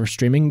thankful for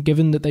streaming,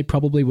 given that they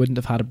probably wouldn't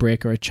have had a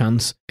break or a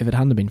chance if it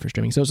hadn't been for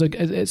streaming. So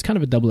it's kind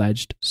of a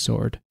double-edged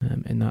sword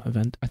in that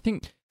event. I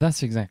think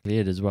that's exactly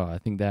it as well. I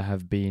think there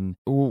have been,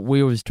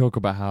 we always talk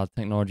about how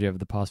technology over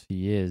the past few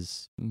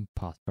years,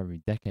 past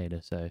probably decade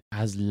or so,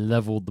 has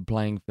leveled the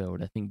playing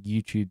field. I think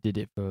YouTube did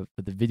it for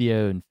the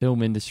video and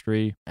film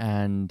industry,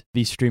 and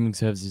these streaming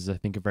services, I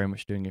think, are very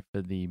much doing it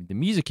for the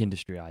music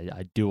industry.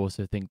 I do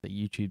also think that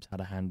YouTube's had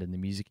a hand in the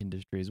music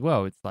industry as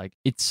well. It's like,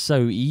 it's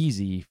so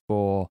easy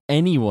for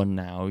anyone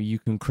now. You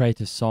can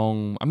create a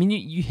song. I mean,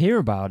 you hear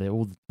about it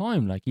all the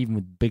time, like even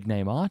with big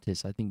name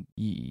artists. I think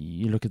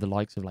you look at the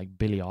likes of like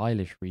Billie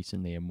Eilish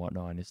recently and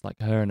whatnot, and it's like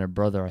her and her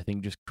brother, I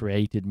think, just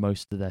created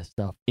most of their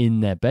stuff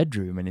in their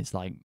bedroom, and it's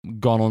like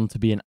gone on to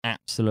be an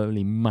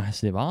absolutely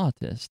massive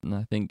artist. And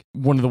I think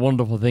one of the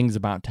wonderful things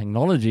about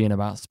technology and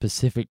about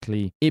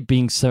specifically it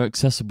being so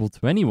accessible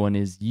to anyone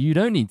is you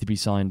don't need to be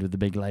signed with a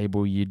big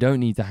label. You don't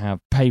need to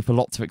pay for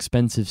lots of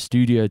expensive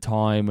studio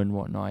time and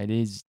whatnot. It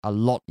is a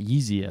lot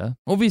easier.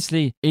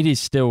 Obviously, it is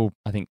still,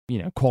 I think,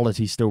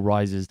 quality still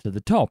rises to the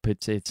top.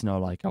 It's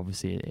not like,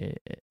 obviously,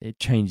 it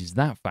changes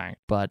that fact,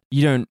 but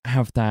you don't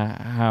have to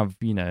have,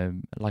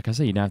 like I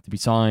say, you don't have to be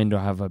signed or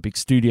have a big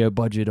studio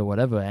budget or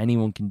whatever.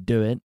 Anyone can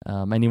do it.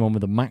 Anyone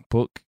with a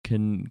MacBook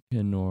can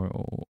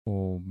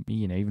or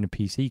even a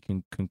PC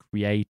can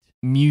create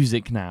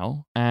music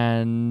now,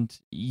 and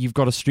you've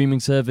got a streaming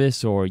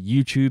service or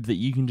YouTube that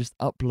you can just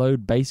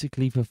upload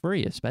basically for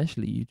free,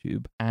 especially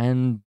YouTube,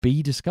 and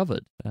be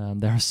discovered.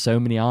 There are so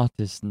many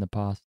artists in the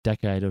past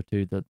decade or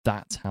two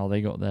that's how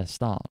they got their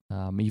start.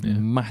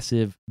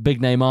 Massive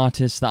big name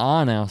artists that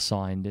are now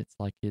signed. It's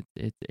like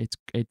it's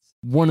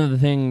one of the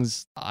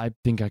things I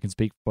think I can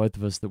speak for both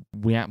of us that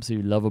we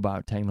absolutely love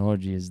about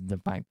technology is the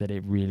fact that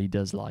it really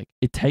does, like,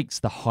 it takes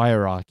the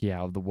hierarchy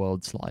out of the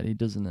world slightly,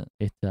 doesn't it?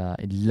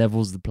 It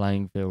levels the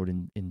playing field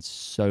in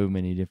so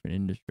many different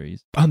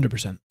industries.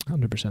 100%.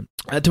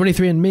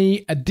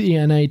 23andMe, a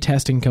DNA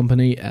testing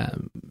company,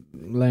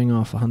 laying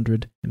off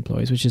 100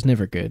 employees, which is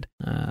never good.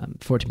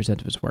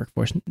 40% of its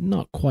workforce,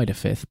 not quite a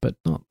fifth, but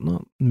not a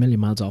million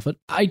miles off it.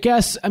 I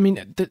guess, I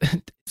mean,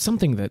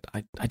 something that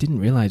I didn't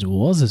realize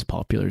was as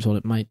popular as what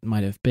it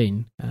might have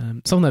been.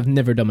 Something I've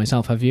never done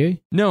myself. Have you?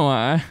 No,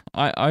 I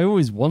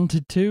always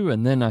wanted to,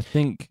 and then I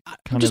think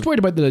I'm just worried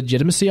about the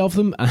legitimacy of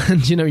them,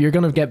 and you're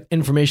going to get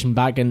information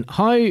back, and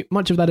how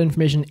much of that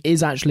information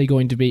is actually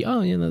going to be,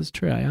 oh yeah, that's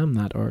true, I am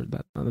that, or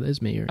that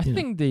is me. Or I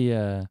think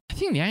the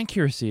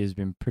accuracy has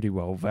been pretty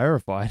well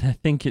verified. I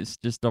think it's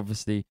just,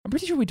 obviously, I'm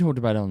pretty sure we talked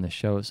about it on this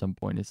show at some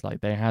point. It's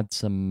like they had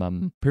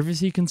some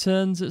privacy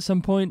concerns at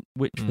some point,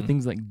 which for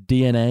things like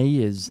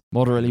DNA was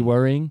moderately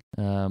worrying.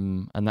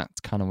 And that's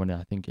kind of when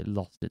I think it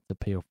lost its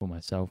appeal for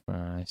myself, and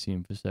I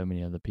assume for so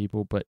many other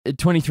people. But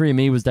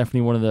 23andMe was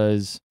definitely one of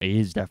those. It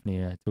is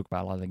definitely talk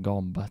about like they're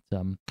gone, but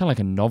kind of like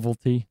a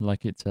novelty.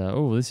 Like it's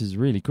oh, this is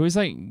really cool. It's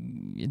like,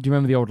 do you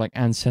remember the old like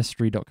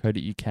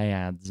ancestry.co.uk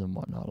ads and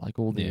whatnot? Like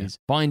all these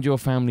find your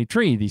family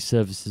tree. These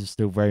services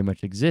still very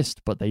much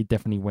exist, but they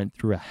definitely went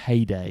through a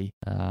heyday,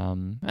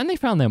 and they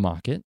found their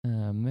market.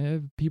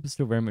 People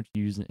still very much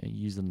use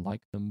and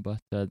like them,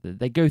 but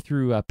they go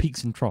through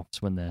peaks and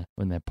troughs when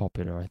they're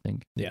popular, I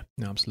think. Yeah,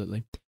 no,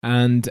 absolutely.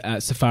 And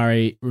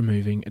Safari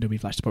removing Adobe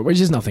Flash support,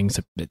 which is nothing.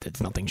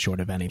 It's nothing short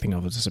of anything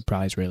of a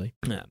surprise, really.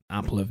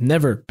 Apple have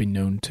never been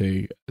known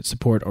to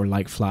support or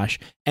like Flash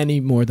any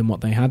more than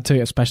what they had to,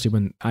 especially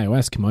when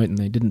iOS came out and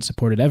they didn't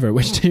support it ever.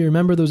 Which, do you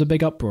remember, there was a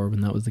big uproar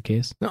when that was the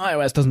case? No,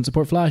 iOS doesn't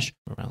support Flash,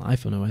 or well,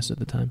 iPhone OS at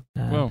the time.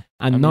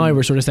 Now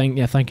we're sort of saying,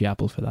 yeah, thank you,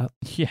 Apple, for that.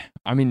 Yeah,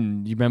 I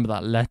mean, you remember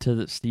that letter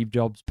that Steve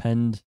Jobs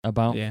penned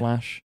about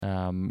Flash?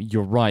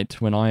 You're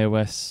right. When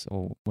iOS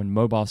or when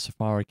mobile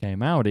Safari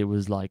came out, it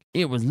was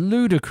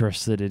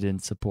ludicrous that it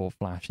didn't support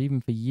Flash,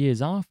 even for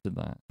years after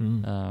that.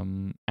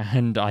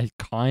 And I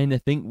kind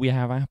of think we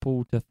have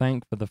Apple to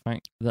thank for the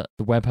fact that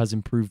the web has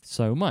improved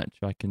so much.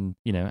 I can,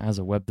 as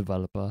a web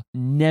developer,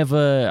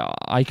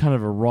 I kind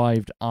of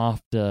arrived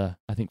after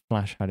I think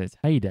Flash had its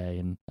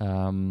heyday,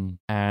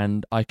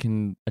 and I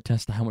can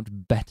attest to how much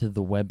better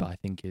the web I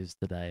think is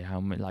today.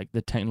 How like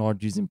the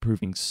technology is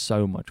improving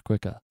so much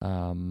quicker.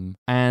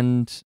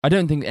 And I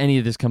don't think any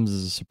of this comes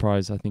as a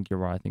surprise. I think you're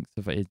right. I think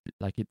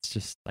it's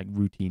just like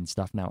routine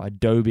stuff now.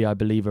 Adobe, I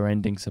believe, are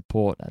ending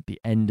support at the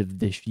end of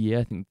this year.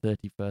 I think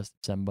 31st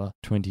December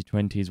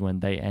 2020 is when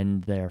they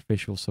end their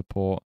official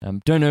support.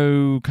 Don't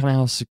know kind of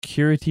how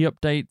security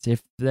updates,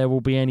 if there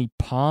will be any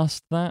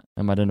past that.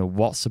 I don't know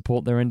what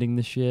support they're ending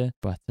this year,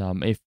 but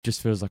it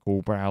just feels like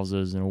all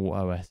browsers and all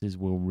OSs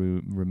will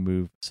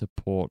remove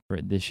support for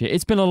it this year.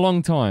 It's been a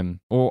long time,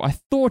 or I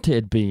thought it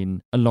had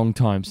been a long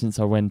time since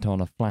I went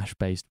on a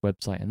Flash-based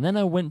website, and then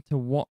I went to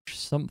watch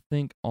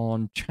something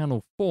on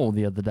Channel 4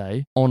 the other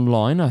day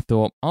online. I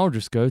thought, I'll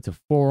just go to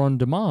 4 on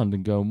Demand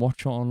and go and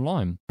watch it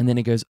online. And then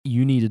it goes,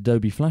 you need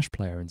Adobe Flash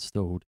Player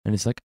installed. And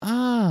it's like,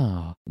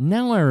 now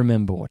I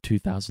remember what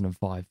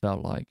 2005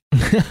 felt like.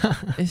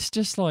 It's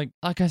just like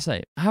I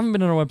say, I haven't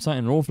been on a website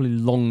in an awfully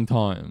long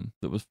time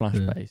that was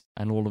Flash-based.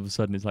 And all of a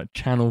sudden it's like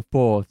Channel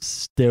 4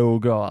 still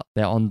got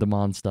their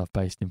on-demand stuff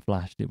based in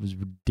Flash. It was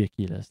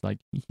ridiculous. Like,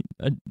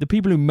 the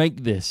people who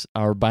make this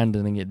are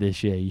abandoning it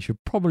this year. You should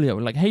probably,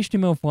 like,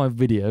 HTML5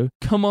 video,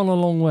 come on a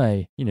long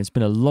way. It's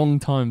been a long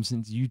time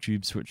since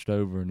YouTube switched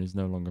over and is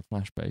no longer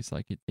Flash-based.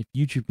 Like, if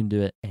YouTube can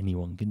do it,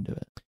 anyone can do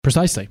it.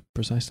 Precisely.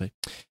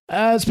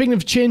 Speaking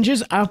of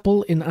changes,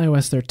 Apple in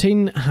iOS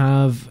 13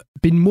 have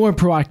been more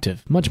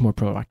proactive, much more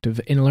proactive,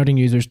 in alerting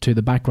users to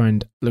the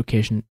background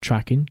location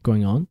tracking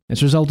going on.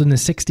 It's resulted in a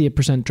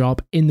 68%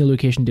 drop in the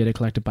location data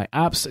collected by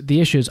apps. The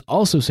issue has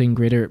also seen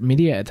greater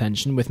media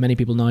attention, with many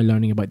people now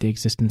learning about the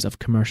existence of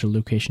commercial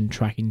location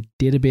tracking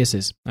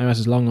databases. iOS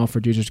has long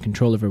offered users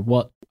control over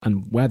what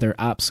and whether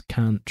apps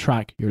can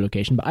track your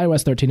location, but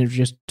iOS 13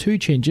 introduced 2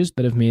 changes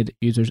that have made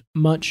users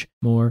much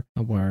more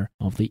aware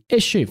of the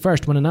issue.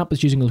 First, when an app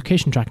is using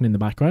location tracking in the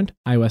background,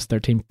 iOS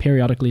 13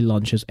 periodically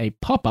launches a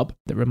pop-up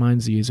that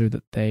reminds the user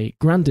that they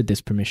granted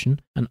this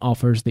permission and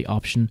offers the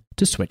option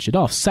to switch it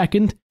off.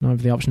 Second, now we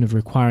have the option of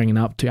requiring an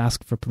app to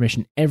ask for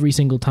permission every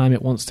single time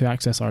it wants to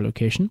access our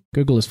location.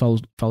 Google has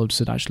followed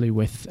suit actually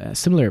with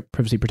similar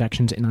privacy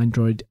protections in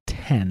Android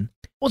 10.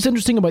 What's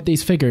interesting about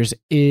these figures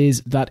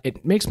is that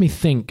it makes me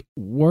think,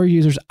 were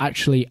users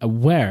actually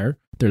aware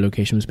their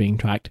location was being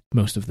tracked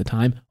most of the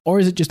time? Or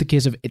is it just a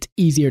case of it's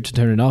easier to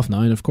turn it off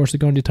now, and of course they're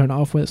going to turn it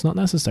off when it's not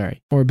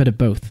necessary? Or a bit of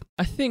both?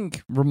 I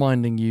think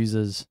reminding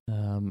users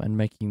and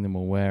making them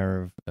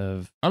aware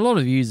of a lot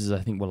of users,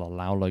 I think, will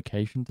allow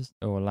location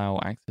or allow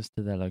access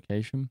to their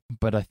location.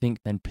 But I think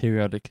then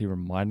periodically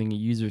reminding a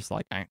user, it's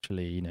like,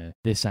 actually,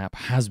 this app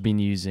has been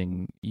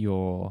using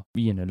your,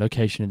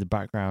 location in the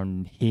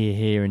background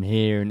here, and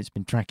here, and it's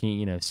been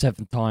tracking,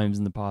 7 times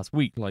in the past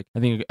week. Like, I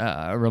think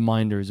a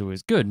reminder is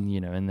always good,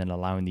 and then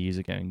allowing the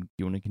user going, do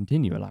you want to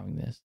continue allowing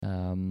this?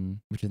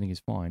 Which I think is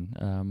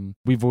fine.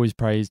 We've always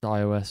praised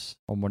iOS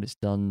on what it's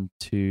done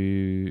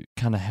to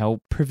kind of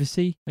help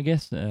privacy, I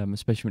guess,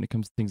 especially when it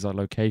comes to things like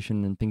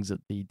location and things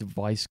that the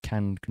device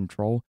can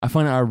control. I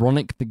find it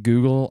ironic that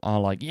Google are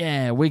like,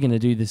 yeah, we're going to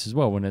do this as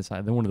well, when it's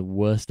like they're one of the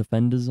worst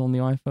offenders on the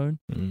iPhone.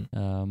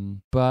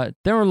 But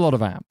there are a lot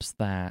of apps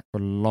that for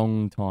a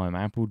long time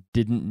Apple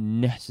didn't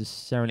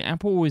necessarily.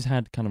 Apple always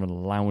had kind of an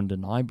allow and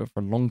deny, but for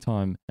a long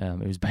time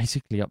it was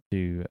basically up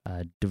to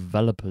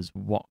developers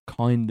what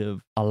kind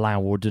of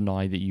allow or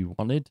deny that you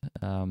wanted.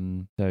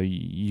 So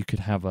you could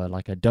have a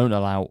don't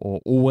allow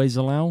or always always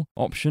allow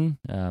option,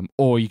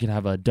 or you can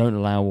have a don't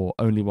allow or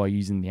only while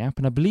using the app.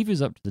 And I believe it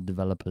was up to the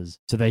developers,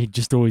 so they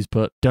just always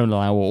put don't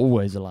allow or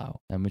always allow,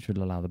 which would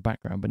allow the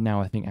background. But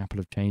now I think Apple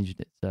have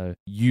changed it, so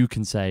you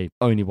can say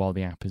only while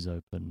the app is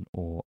open,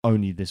 or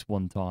only this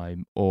one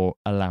time, or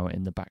allow it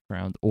in the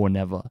background, or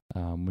never,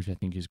 which I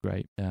think is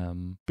great.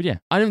 But yeah,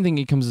 I don't think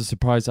it comes as a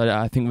surprise.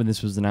 I think when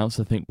this was announced,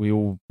 I think we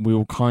all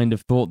kind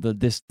of thought that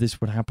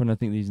this would happen. I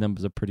think these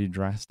numbers are pretty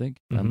drastic,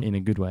 in a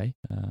good way.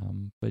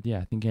 But yeah,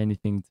 I think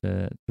anything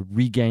to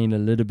regain a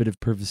little bit of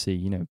privacy.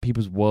 You know,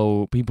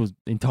 people's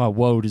entire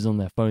world is on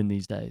their phone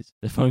these days.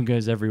 Their phone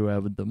goes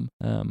everywhere with them.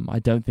 I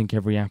don't think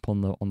every app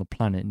on the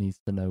planet needs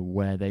to know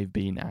where they've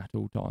been at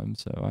all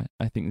times. So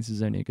I think this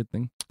is only a good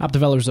thing. App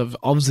developers have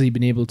obviously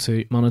been able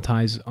to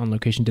monetize on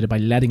location data by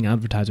letting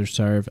advertisers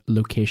serve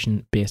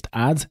location-based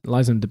ads. It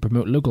allows them to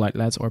promote local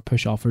outlets or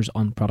push offers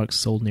on products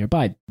sold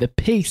nearby. The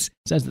piece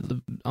says that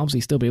they'll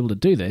obviously still be able to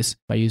do this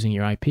by using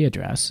your IP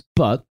address,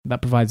 but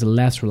that provides a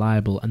less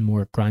reliable and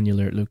more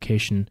granular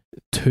location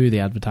to the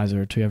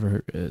advertiser or to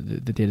whoever the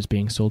data is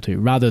being sold to,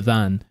 rather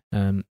than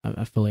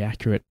a fully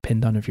accurate pin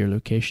down of your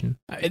location.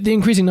 The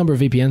increasing number of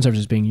VPN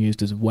services being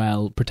used as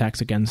well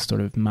protects against sort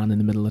of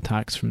man-in-the-middle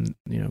attacks from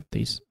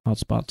these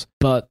hotspots.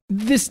 But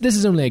this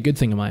is only a good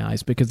thing in my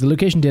eyes, because the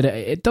location data,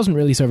 it doesn't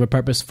really serve a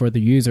purpose for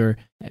the user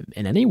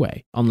in any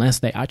way, unless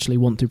they actually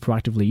want to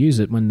proactively use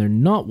it. When they're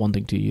not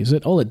wanting to use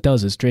it, all it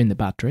does is drain the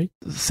battery,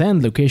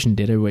 send location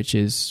data, which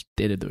is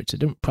data which they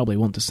don't probably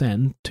want to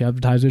send to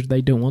advertisers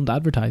they don't want to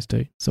advertise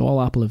to. So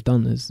all Apple have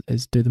done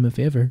is do them a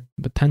favor.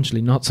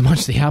 Potentially not so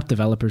much the app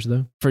developers,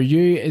 though. For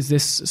you, is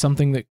this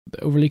something that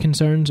overly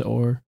concerns,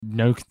 or?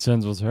 No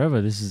concerns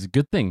whatsoever. This is a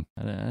good thing.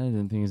 I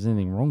don't think there's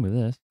anything wrong with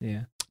this.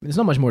 Yeah. There's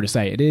not much more to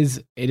say. It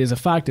is a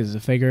fact, it is a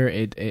figure.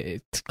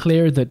 It's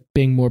clear that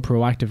being more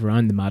proactive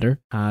around the matter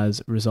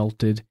has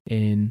resulted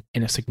in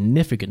a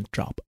significant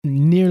drop.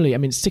 Nearly,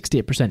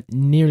 68%,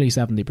 nearly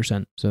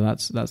 70%. So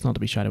that's not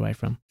to be shied away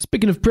from.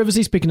 Speaking of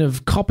privacy, speaking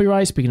of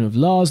copyright, speaking of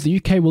laws, the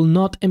UK will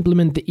not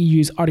implement the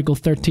EU's Article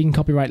 13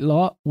 copyright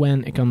law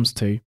when it comes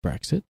to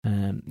Brexit.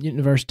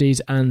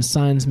 Universities and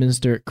Science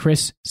Minister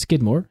Chris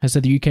Skidmore has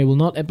said the UK will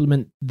not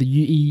implement the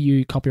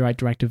EU copyright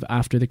directive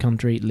after the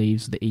country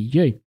leaves the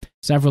EU.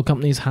 Several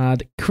companies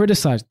had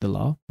criticised the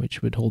law,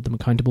 which would hold them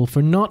accountable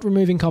for not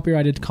removing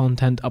copyrighted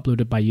content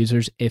uploaded by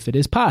users if it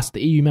is passed.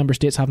 The EU member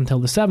states have until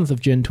the 7th of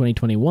June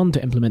 2021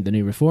 to implement the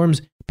new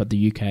reforms, but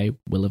the UK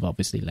will have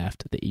obviously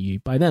left the EU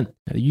by then.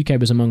 Now, the UK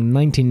was among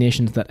 19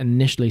 nations that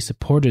initially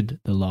supported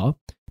the law.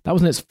 That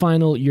was in its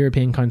final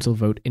European Council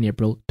vote in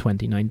April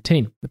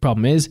 2019. The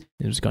problem is,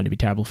 it was going to be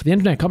terrible for the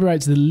internet. Copyright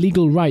is the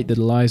legal right that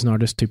allows an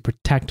artist to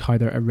protect how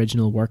their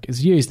original work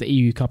is used. The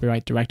EU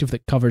Copyright Directive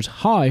that covers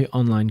how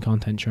online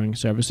content sharing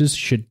services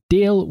should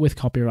deal with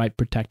copyright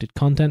protected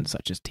content,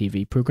 such as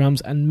TV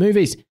programs and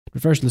movies. It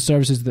refers to the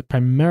services that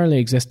primarily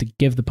exist to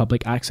give the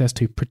public access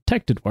to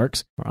protected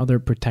works or other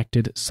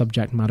protected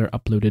subject matter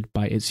uploaded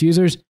by its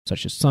users,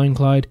 such as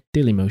SoundCloud,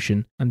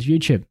 Dailymotion, and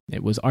YouTube.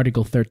 It was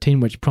Article 13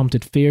 which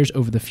prompted fears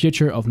over the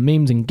future of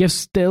memes and GIFs,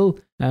 still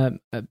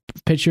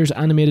pictures,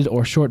 animated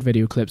or short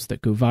video clips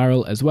that go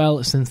viral as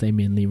well, since they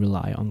mainly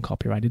rely on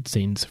copyrighted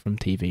scenes from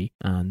TV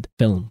and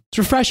film. It's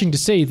refreshing to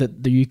see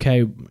that the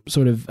UK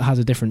sort of has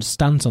a different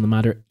stance on the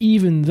matter,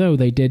 even though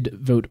they did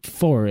vote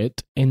for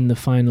it in the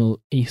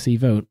final EC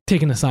vote,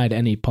 taking aside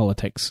any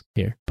politics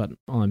here. But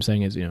all I'm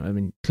saying is,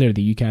 clearly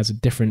the UK has a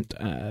different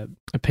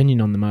opinion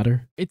on the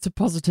matter. It's a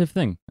positive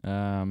thing.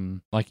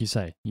 Like you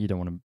say, we don't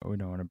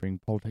want to bring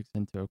politics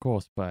into it, of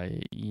course, but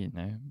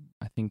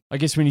I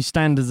guess when you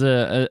stand as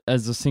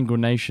a single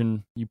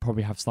nation, you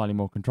probably have slightly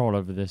more control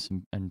over this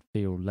and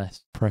feel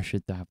less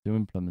pressured to have to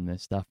implement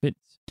this stuff.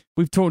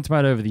 We've talked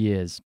about over the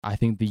years. I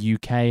think the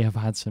UK have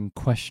had some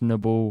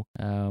questionable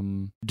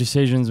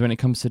decisions when it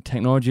comes to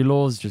technology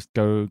laws. Just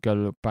go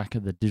look back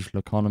at the Digital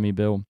Economy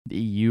Bill. The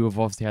EU have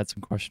obviously had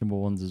some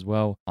questionable ones as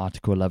well.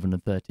 Article 11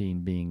 and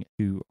 13 being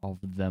two of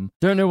them.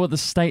 Don't know what the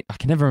state... I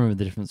can never remember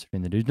the difference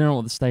between the two. Don't know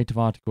what the state of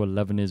Article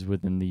 11 is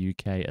within the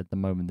UK at the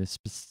moment. This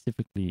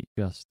specifically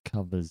just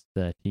covers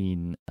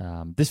 13.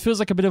 This feels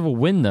like a bit of a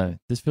win, though.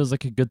 This feels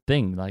like a good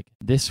thing. Like,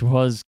 this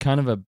was kind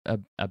of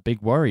a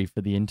big worry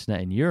for the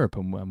internet in Europe,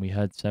 and when we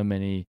heard so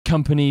many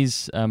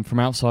companies from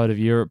outside of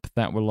Europe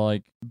that were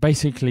like,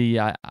 basically,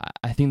 I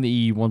think the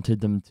EU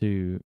wanted them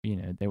to,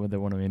 they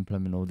want to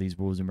implement all these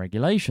rules and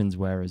regulations,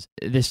 whereas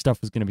this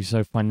stuff was going to be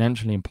so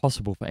financially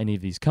impossible for any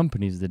of these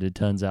companies that it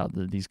turns out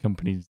that these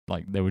companies,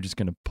 like, they were just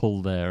going to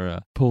pull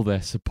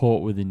their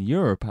support within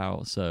Europe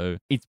out. So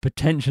it's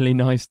potentially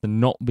nice to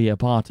not be a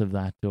part of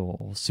that,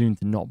 or soon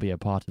to not be a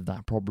part of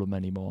that problem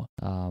anymore.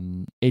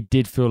 It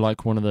did feel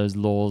like one of those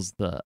laws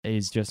that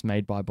is just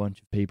made by a bunch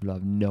of people who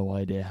have no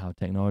idea how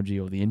technology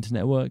or the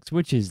internet works,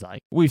 which is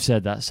like, we've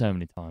said that so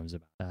many times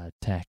about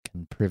tech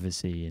and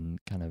privacy and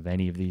kind of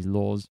any of these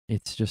laws.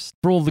 It's just,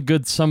 for all the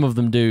good some of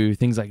them do,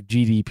 things like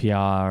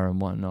GDPR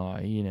and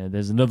whatnot,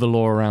 there's another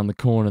law around the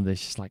corner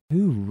that's just like,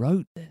 who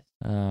wrote this?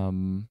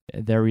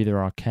 They're either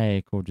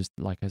archaic or just,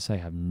 like I say,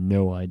 have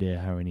no idea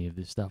how any of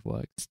this stuff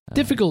works.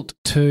 Difficult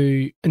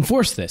to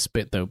enforce this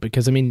bit, though,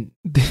 because, I mean,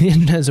 the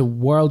internet is a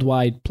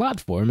worldwide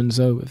platform, and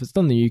so if it's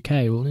done in the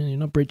UK, well, you're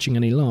not breaching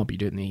any law, but you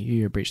do it in the EU,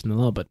 you're breaching the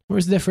law. But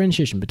where's the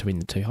differentiation between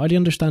the two? How do you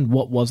understand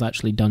what was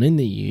actually done in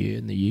the EU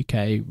and the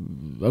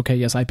UK? Okay,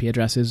 yes, IP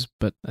addresses,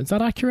 but is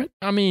that accurate?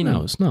 I mean,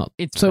 no, it's not.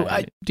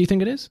 Do you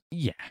think it is?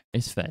 Yeah,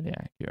 it's fairly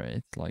accurate.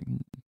 It's like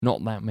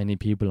not that many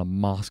people are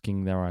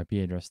masking their IP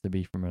address to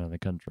be from another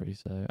country.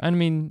 So, I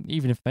mean,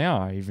 even if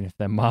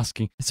they're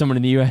masking, if someone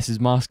in the US is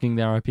masking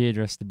their IP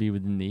address to be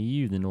within the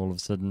EU, then all of a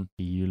sudden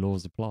EU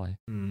laws apply.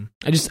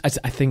 I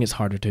think it's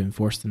harder to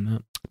enforce than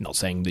that. I'm not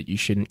saying that you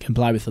shouldn't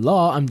comply with the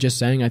law. I'm just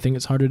saying I think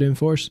it's harder to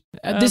enforce.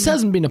 This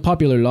hasn't been a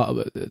popular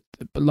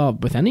law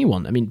with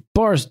anyone. I mean,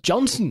 Boris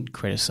Johnson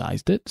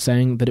criticised it,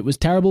 saying that it was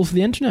terrible for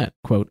the internet,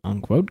 quote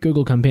unquote.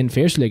 Google campaigned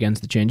fiercely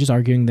against the changes,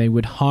 arguing they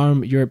would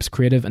harm Europe's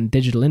creative and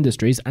digital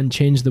industries and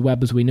change the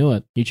web as we know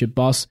it. YouTube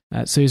boss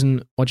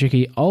Susan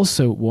Wojcicki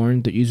also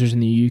warned that users in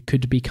the EU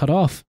could be cut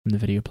off from the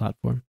video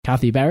platform.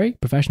 Kathy Berry,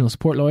 professional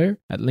support lawyer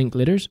at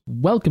Linklaters,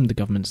 welcomed the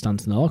government's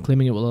stance in the law,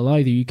 claiming it will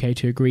allow the UK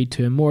to agree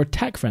to a more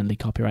tech-friendly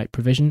copyright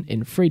provision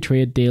in free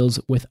trade deals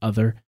with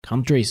other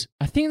countries.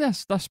 I think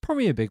that's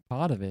probably a big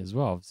part of it as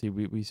well. Obviously,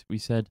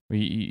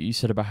 you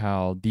said about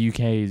how the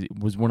UK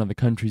was one of the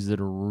countries that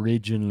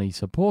originally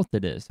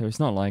supported it, so it's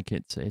not like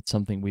it's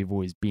something we've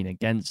always been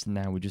against and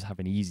now we just have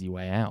an easy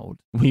way out.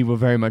 We were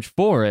very much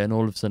for it, and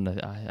all of a sudden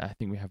I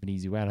think we have an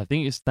easy way out. I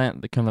think it's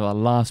that the kind of the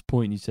last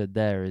point you said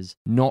there is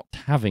not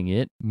having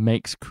it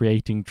makes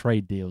creating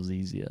trade deals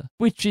easier,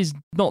 which is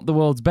not the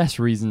world's best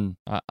reason,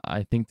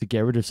 I think, to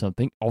get rid of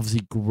something.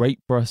 Obviously great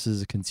for us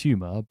as a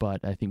consumer,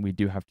 but I think we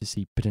do have to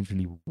see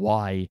potentially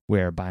why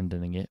we're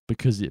abandoning it,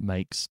 because it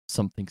makes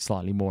something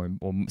slightly more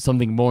or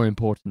something more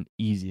important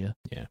easier.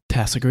 Yeah,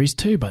 Tess agrees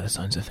too, by the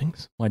sounds of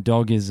things. My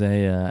dog is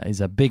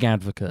a big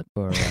advocate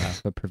for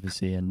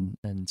privacy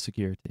and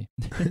security.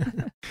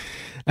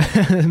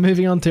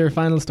 Moving on to our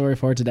final story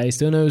for today,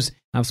 Sonos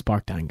have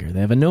sparked anger. They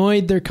have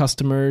annoyed their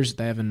customers.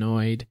 They have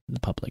annoyed the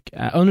public.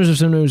 Owners of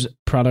Sonos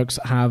products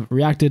have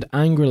reacted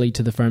angrily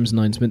to the firm's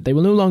announcement they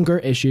will no longer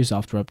issue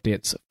software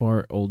updates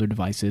for older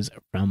devices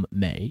from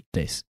May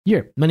this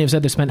year. Many have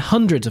said they spent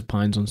hundreds of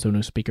pounds on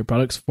Sonos speaker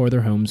products for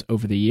their homes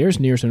over the years.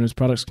 Newer Sonos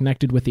products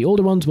connected with the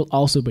older ones will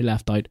also be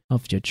left out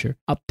of future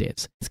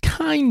updates. It's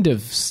kind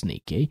of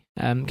sneaky,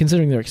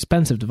 considering they're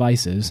expensive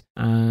devices,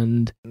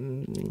 and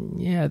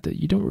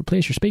you don't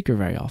replace your speaker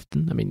very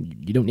often. I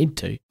mean, you don't need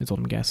to, is what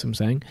I'm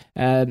saying.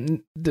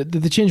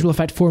 The change will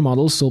affect 4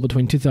 models sold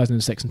between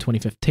 2006 and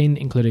 2015,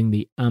 including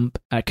the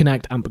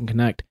Connect, Amp and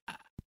Connect.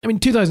 I mean,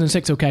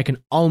 2006, okay, I can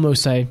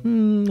almost say,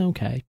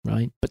 okay,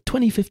 right. But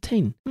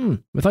 2015,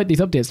 without these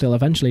updates, they'll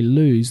eventually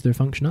lose their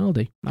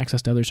functionality.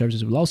 Access to other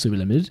services will also be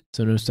limited.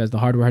 Sonos says the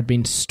hardware had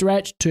been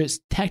stretched to its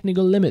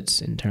technical limits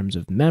in terms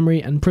of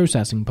memory and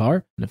processing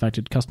power, and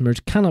affected customers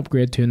can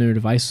upgrade to a newer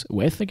device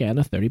with, again,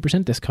 a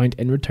 30% discount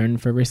in return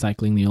for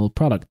recycling the old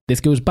product. This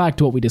goes back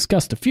to what we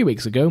discussed a few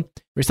weeks ago.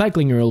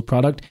 Recycling your old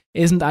product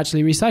isn't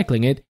actually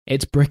recycling it,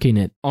 it's bricking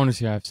it.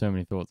 Honestly, I have so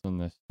many thoughts on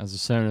this. As a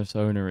Sonos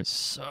owner, it's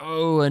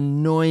so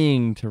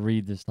annoying to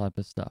read this type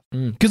of stuff.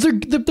 Because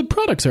the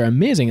products are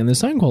amazing and the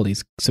sound quality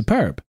is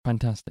superb.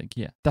 Fantastic,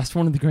 yeah. That's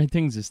one of the great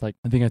things. It's like,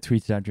 I think I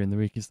tweeted out during the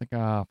week, it's like,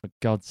 for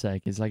God's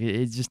sake. It's like,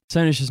 it's just,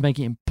 Sonos just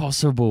making it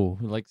impossible.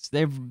 Like,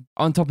 they've,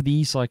 on top of the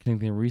e-cycling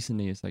thing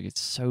recently, it's like, it's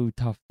so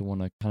tough to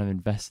want to kind of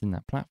invest in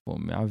that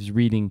platform. I was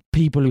reading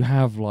people who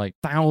have like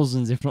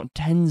thousands, if not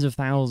tens of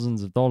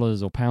thousands of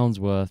dollars or pounds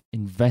worth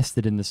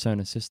invested in the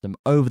Sonos system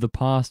over the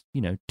past,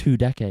 2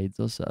 decades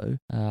or so,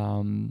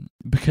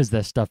 because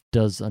their stuff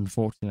does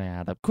unfortunately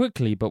add up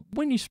quickly, but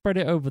when you spread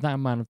it over that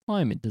amount of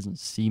time, it doesn't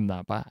seem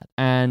that bad.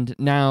 And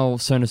now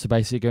Sonos are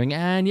basically going,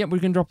 and we're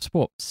going to drop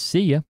support.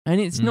 See ya.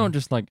 And it's not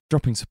just like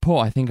dropping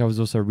support. I think I was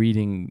also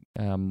reading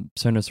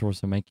Sonos are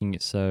also making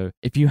it so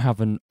if you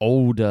have an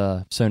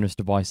older Sonos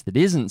device that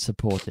isn't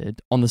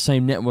supported on the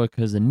same network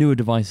as a newer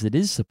device that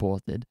is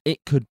supported, it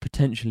could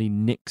potentially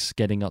nix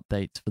getting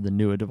updates for the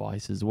newer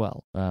device as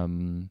well.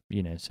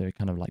 So it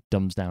kind of like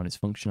dumbs down its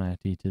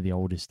functionality to the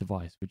oldest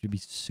device, which would be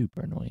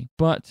super annoying.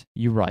 But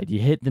you're right, you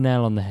hit the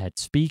nail on the head.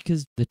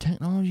 Speakers, the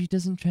technology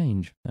doesn't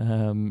change.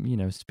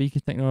 Speaker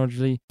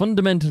technology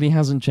fundamentally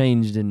hasn't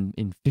changed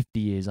in 50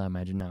 years, I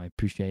imagine. Now, I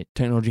appreciate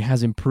technology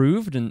has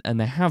improved and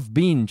there have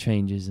been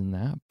changes in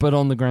that, but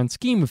on the grand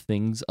scheme of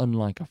things,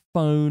 unlike a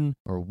phone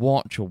or a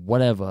watch or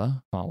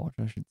whatever, smartwatch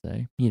I should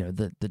say,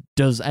 that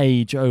does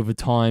age over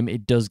time,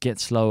 it does get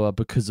slower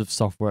because of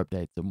software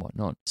updates and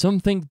whatnot.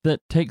 Something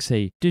that takes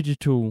a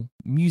digital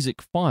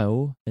music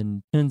file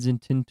and turns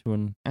it into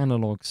an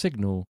analog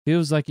signal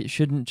feels like it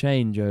shouldn't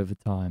change over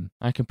time.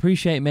 I can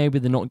appreciate maybe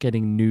they're not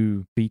getting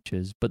new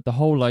features, but the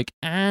whole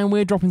and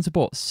we're dropping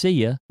support, see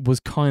ya, was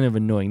kind of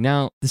annoying.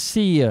 Now, the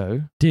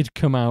CEO did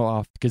come out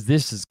after, because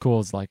this has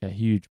caused a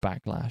huge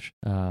backlash.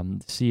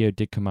 The CEO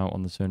did come out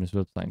on the Sonos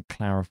website and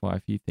clarify a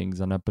few things,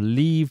 and I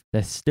believe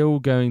they're still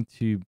going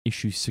to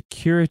issue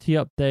security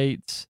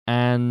updates,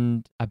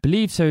 and I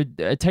believe so.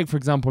 Take, for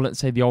example, let's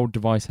say the old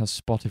device has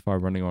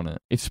Spotify running on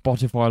it. If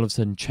Spotify all of a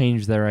sudden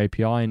change their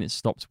API and it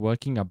stops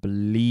working, I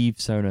believe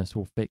Sonos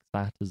will fix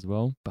that as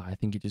well, but I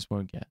think it just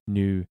won't get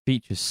new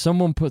features.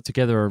 Someone put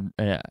together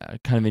a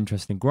kind of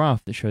interesting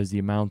graph that shows the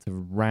amount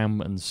of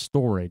RAM and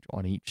storage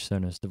on each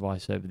Sonos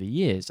device over the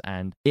years,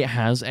 and it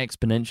has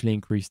exponentially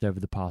increased over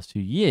the past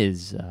few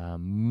years,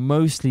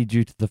 mostly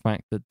due to the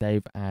fact that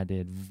they've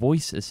added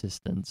voice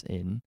assistants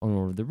in on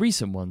all of the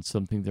recent ones,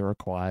 something that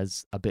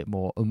requires a bit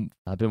more oomph,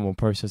 a bit more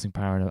processing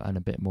power, and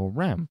a bit more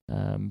RAM.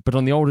 But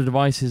on the older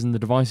devices and the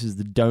devices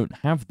that don't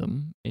have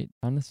them, it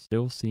kind of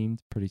still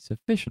seemed pretty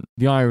sufficient.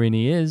 The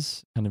irony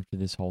is, kind of to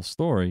this whole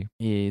story,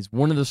 is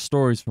one of the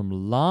stories from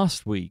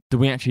last week that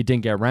we actually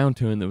didn't get around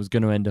to and that was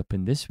going to end up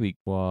in this week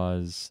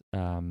was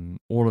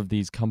all of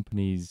these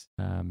companies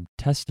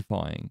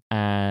testifying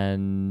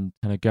and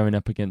kind of going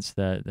up against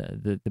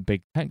the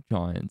big tech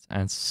giants,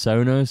 and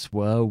Sonos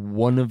were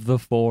one of the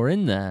four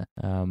in there.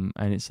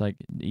 And it's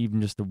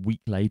even just a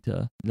week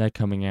later, they're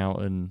coming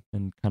out and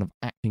kind of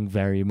acting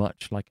very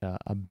much like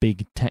a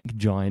big tech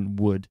giant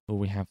would, or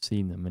we have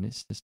seen them, and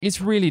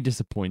it's really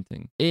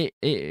disappointing. It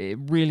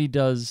really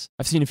does.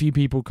 I've seen a few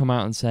people come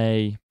out and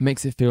say,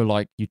 makes it feel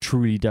like you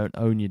truly don't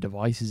own your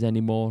devices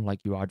anymore, like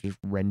you are just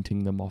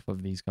renting them off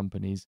of these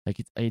companies.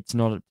 It's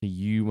not up to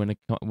you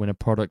when a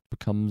product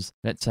becomes,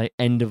 let's say,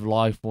 end of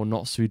life or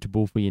not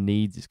suitable for your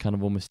needs. It's kind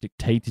of almost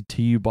dictated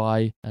to you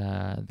by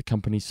the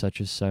companies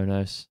such as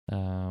Sonos.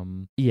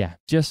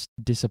 Just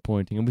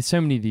disappointing. And with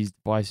so many of these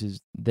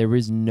devices, there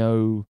is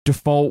no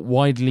default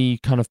widely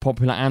kind of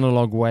popular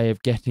analog way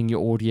of getting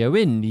your audio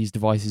in. These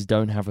devices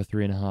don't have a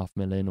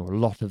 3.5mm in, or a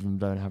lot of them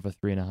don't have a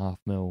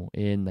 3.5mm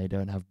in. They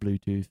don't have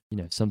Bluetooth,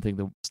 something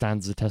that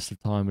stands the test of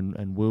time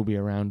and will be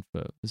around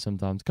for some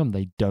time to come.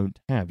 They don't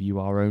have. You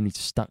are only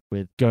stuck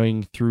with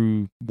going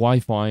through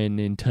Wi-Fi and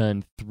in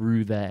turn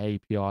through their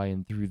API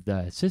and through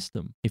their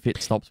system. If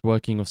it stops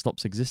working or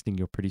stops existing,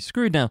 you're pretty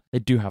screwed. Now, they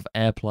do have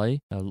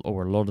AirPlay,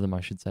 or a lot of them,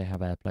 I should say,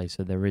 have AirPlay,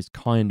 so there is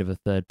kind of a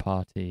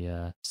third-party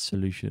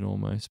solution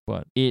almost,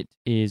 but it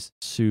is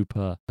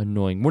super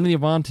annoying. One of the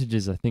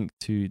advantages, I think,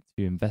 to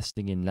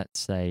investing in, let's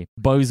say,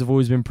 Bose have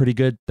always been pretty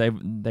good.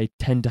 They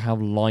tend to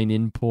have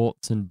line-in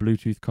ports and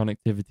Bluetooth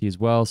connectivity as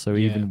well, so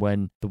even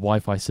when the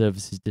Wi-Fi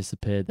services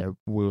disappear, there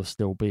will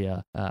still be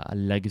a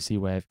legacy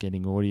way of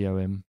getting audio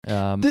in.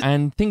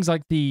 And things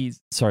like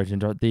sorry to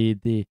interrupt,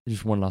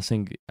 just one last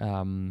thing.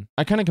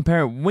 I kind of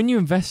compare it, when you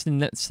invest in,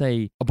 let's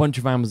say, a bunch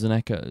of Amazon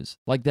Echoes,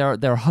 they're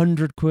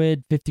 100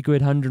 quid, 50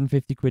 quid,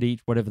 150 quid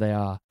each, whatever they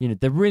are,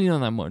 they're really not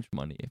that much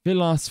money. If it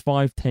lasts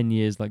 5-10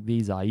 years like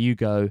these are, you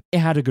go, it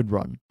had a good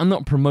run. I'm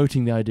not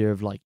promoting the idea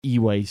of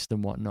e-waste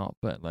and whatnot,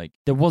 but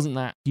there wasn't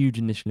that huge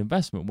initial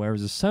investment,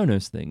 whereas a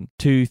Sonos thing,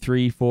 2,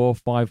 3, 4,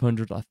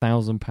 500,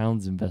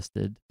 £1,000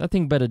 invested, that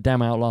thing better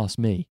damn outlast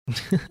me.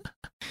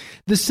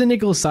 The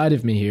cynical side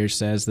of me here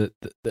says that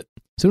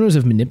Sonos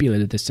have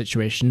manipulated this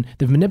situation.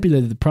 They've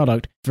manipulated the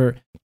product for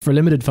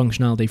limited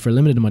functionality for a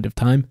limited amount of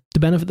time to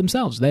benefit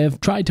themselves. They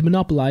have tried to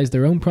monopolize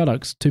their own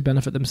products to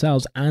benefit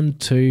themselves and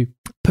to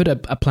put a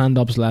planned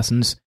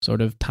obsolescence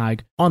sort of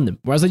tag on them.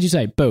 Whereas, as you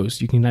say,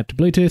 Bose, you can connect to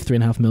Bluetooth,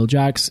 3.5mm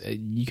jacks,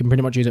 you can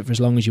pretty much use it for as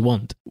long as you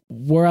want.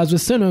 Whereas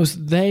with Sonos,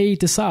 they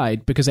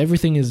decide, because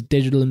everything is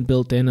digital and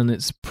built in, and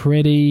it's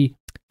pretty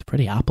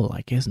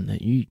Apple-like, isn't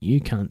it?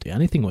 You can't do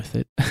anything with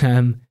it.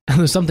 And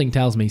something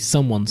tells me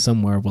someone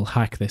somewhere will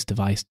hack this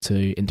device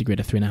to integrate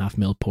a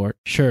 3.5mm port,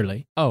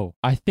 surely. Oh,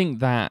 I think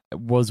that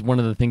was one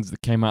of the things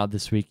that came out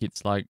this week.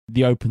 It's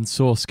the open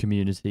source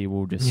community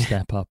will just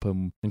step up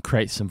and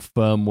create some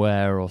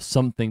firmware or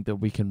something that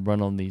we can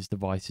run on these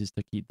devices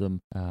to keep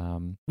them,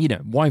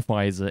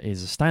 Wi-Fi is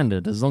a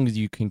standard. As long as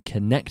you can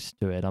connect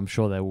to it, I'm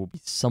sure there will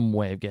be some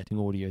way of getting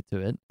audio to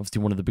it.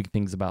 Obviously, one of the big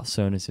things about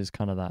Sonos is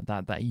kind of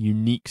that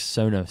unique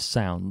Sonos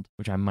sound,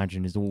 which I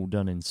imagine is all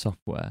done in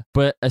software.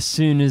 But as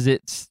soon as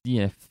it's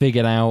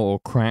figured out or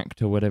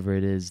cracked or whatever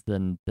it is,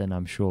 then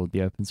I'm sure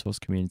the open source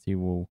community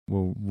will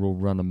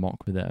run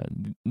amok with it.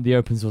 The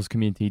open source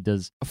community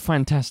does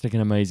fantastic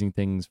and amazing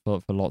things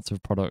for lots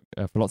of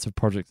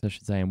projects, I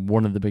should say. And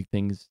one of the big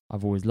things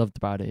I've always loved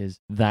about it is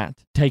that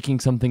taking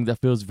something that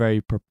feels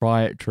very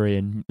proprietary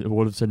and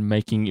all of a sudden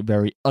making it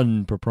very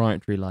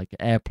unproprietary, like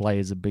AirPlay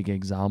is a big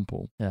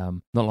example.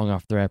 Not long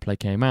after AirPlay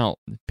came out,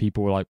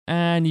 people were like,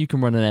 and you can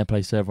run an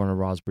AirPlay server on a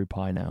Raspberry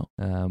Pi now.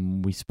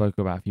 We spoke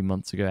about a few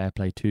months ago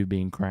AirPlay 2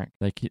 being cracked.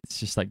 It's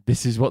just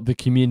this is what the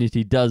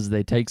community does.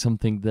 They take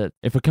something that,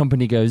 if a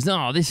company goes,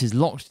 this is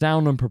locked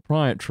down and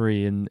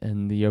proprietary,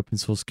 and the open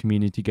source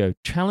community go,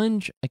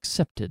 challenge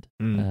accepted,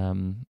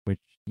 which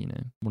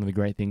one of the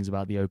great things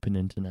about the open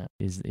internet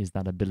is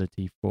that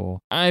ability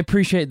for. I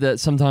appreciate that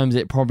sometimes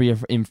it probably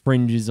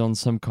infringes on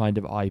some kind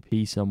of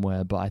IP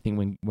somewhere, but I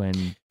think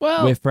when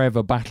we're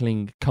forever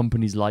battling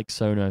companies like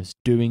Sonos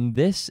doing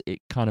this, it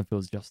kind of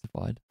feels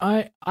justified.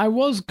 I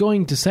was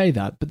going to say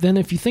that, but then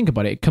if you think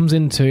about it, it comes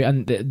into,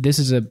 and this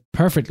is a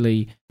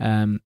perfectly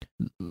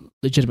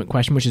legitimate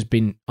question which has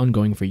been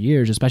ongoing for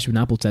years, especially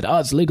when Apple said,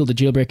 it's illegal to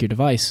jailbreak your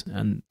device,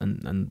 and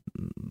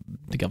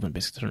the government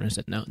basically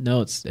said,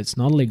 no, it's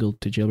not illegal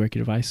to jailbreak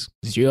your device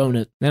because you own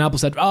it. Then Apple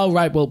said,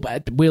 right, well,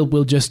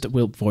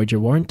 we'll void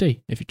your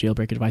warranty if you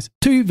jailbreak your device.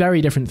 Two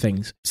very different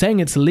things. Saying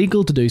it's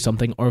illegal to do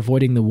something or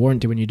voiding the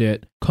warranty when you do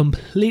it,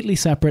 completely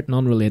separate and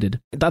unrelated.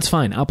 That's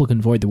fine. Apple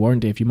can void the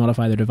warranty if you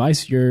modify their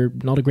device. You're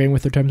not agreeing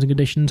with their terms and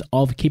conditions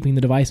of keeping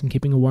the device and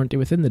keeping a warranty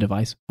within the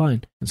device.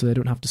 Fine. And so they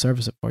don't have to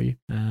service it for you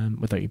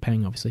without you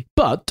paying, obviously.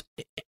 But,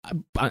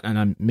 and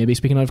I'm maybe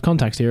speaking out of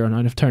context here and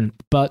out of turn,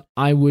 but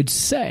I would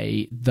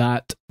say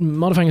that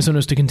modifying a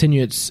Sonos to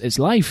continue its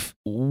life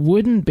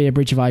wouldn't be a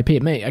breach of IP.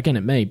 It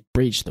may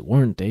breach the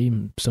warranty.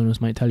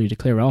 Sonos might tell you to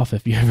clear off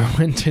if you ever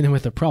went to them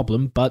with a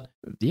problem. But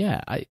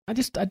yeah, I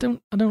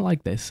don't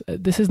like this.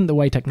 This isn't the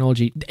way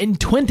technology in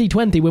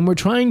 2020, when we're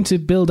trying to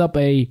build up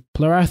a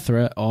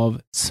plethora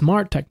of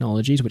smart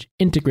technologies which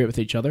integrate with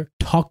each other,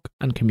 talk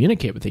and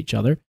communicate with each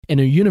other in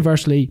a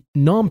universally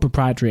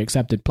non-proprietary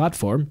accepted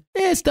platform.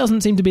 This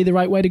doesn't seem to be the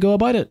right way to go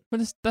about it.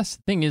 But that's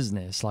the thing, isn't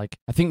it? It's like,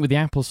 I think with the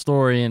Apple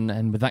story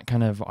and with that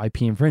kind of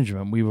IP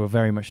infringement, we were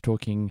very much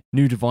talking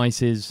new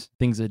devices,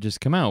 things that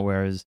just come out.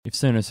 Whereas if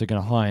Sonos are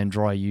going to high and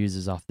dry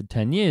users after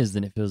 10 years,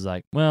 then it feels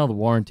like, well, the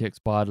warranty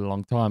expired a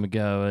long time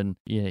ago, and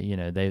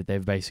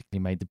they've basically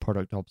made the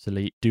product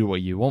obsolete. Do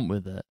what you want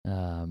with it.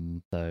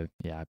 So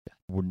yeah, I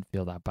wouldn't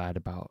feel that bad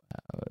about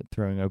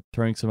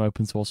throwing some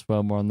open source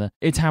firmware on there.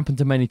 It's happened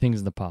to many things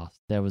in the past.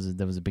 There was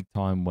a big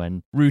time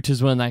when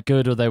routers weren't that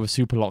good or they were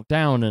super locked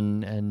down,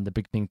 and the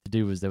big thing to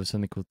do was there was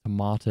something called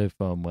Tomato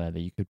firmware that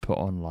you could put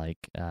on like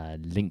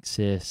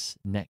Linksys,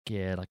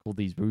 Netgear, like all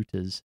these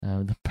routers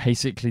that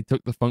basically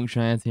took the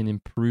functionality and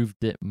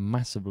improved it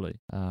massively.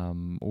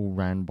 All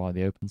ran by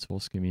the open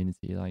source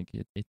community. Like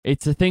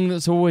it's a thing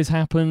that's always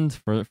happened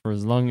for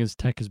as long as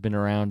tech has been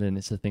around, and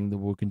it's a thing that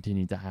will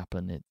continue to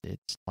happen.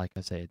 It's like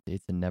I say,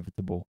 it's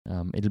inevitable.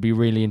 It'll be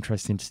really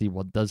interesting to see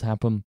what does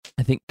happen.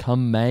 I think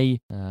come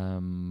May,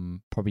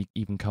 probably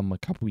even come a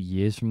couple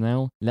years from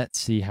now, let's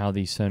see how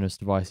these Sonos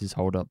devices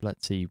hold up.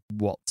 Let's see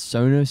what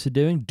Sonos are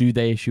doing. Do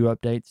they issue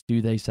updates?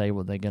 Do they say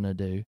what they're going to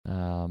do?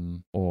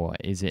 Or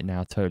is it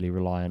now totally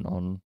reliant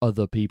on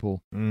other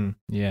people?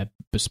 Yeah,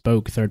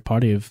 bespoke third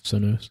party of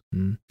Sonos.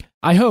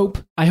 I hope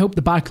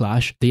the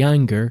backlash, the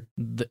anger,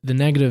 the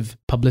negative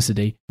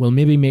publicity will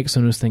maybe make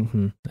Sonos think,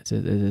 this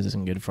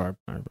isn't good for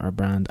our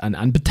brand.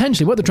 And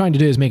potentially what they're trying to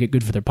do is make it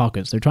good for their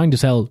pockets. They're trying to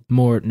sell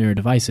more newer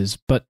devices,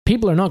 but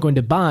people are not going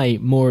to buy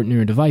more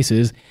newer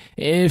devices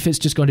if it's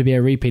just going to be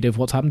a repeat of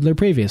what's happened to their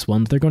previous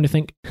ones. They're going to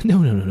think,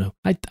 no.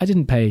 I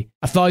didn't pay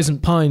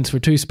 £1,000 for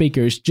two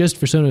speakers just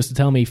for Sonos to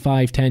tell me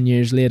 5-10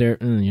 years later,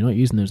 you're not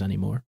using those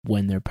anymore,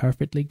 when they're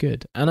perfectly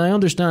good. And I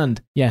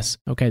understand, yes,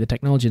 okay, the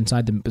technology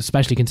inside them,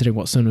 especially considering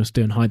what Sonos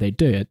do and how they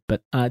do it,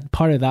 but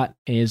part of that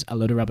is a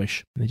load of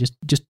rubbish. They just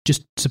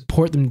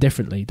support them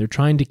differently. They're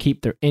trying to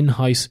keep their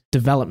in-house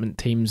development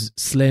teams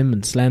slim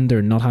and slender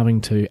and not having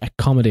to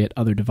accommodate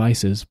other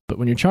devices. But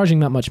when you're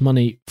charging that much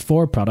money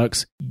for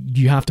products,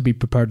 you have to be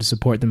prepared to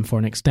support them for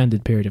an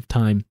extended period of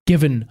time,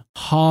 given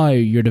how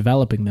you're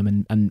developing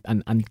them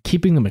and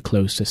keeping them a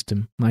closed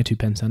system. My 2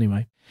 pence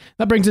anyway.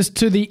 That brings us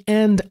to the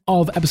end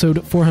of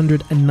episode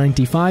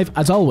 495.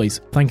 As always,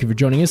 thank you for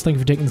joining us. Thank you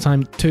for taking the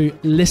time to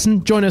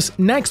listen. Join us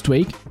next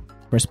week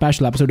for a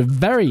special episode, a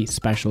very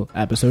special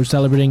episode,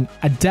 celebrating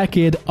a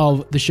decade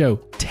of the show,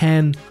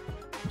 10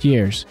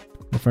 years.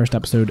 The first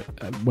episode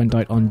went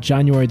out on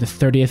January the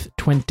 30th,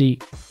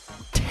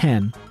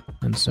 2010.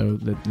 And so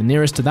the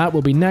nearest to that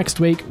will be next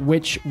week,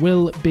 which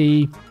will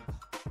be,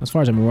 as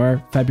far as I'm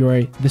aware,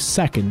 February the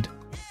 2nd.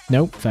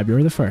 No,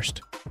 February the 1st.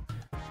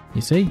 You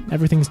see,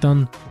 everything's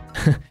done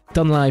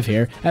live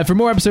here. For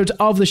more episodes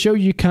of the show,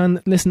 you can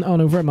listen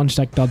on over at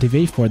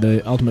munchtech.tv for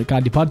the ultimate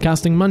guide to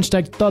podcasting.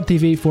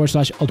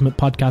 munchtech.tv/ultimate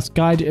podcast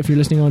guide. If you're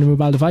listening on a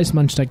mobile device,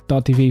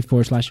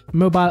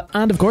 munchtech.tv/mobile.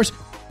 And of course,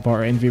 for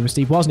our interview with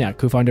Steve Wozniak,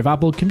 co-founder of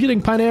Apple,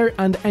 computing pioneer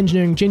and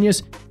engineering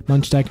genius,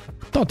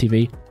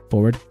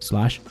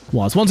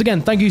 munchtech.tv/Woz. Once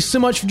again, thank you so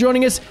much for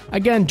joining us.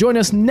 Again, join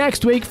us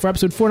next week for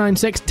episode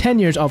 496, 10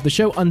 years of the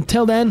show.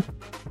 Until then,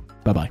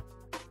 bye-bye.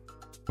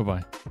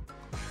 Bye-bye.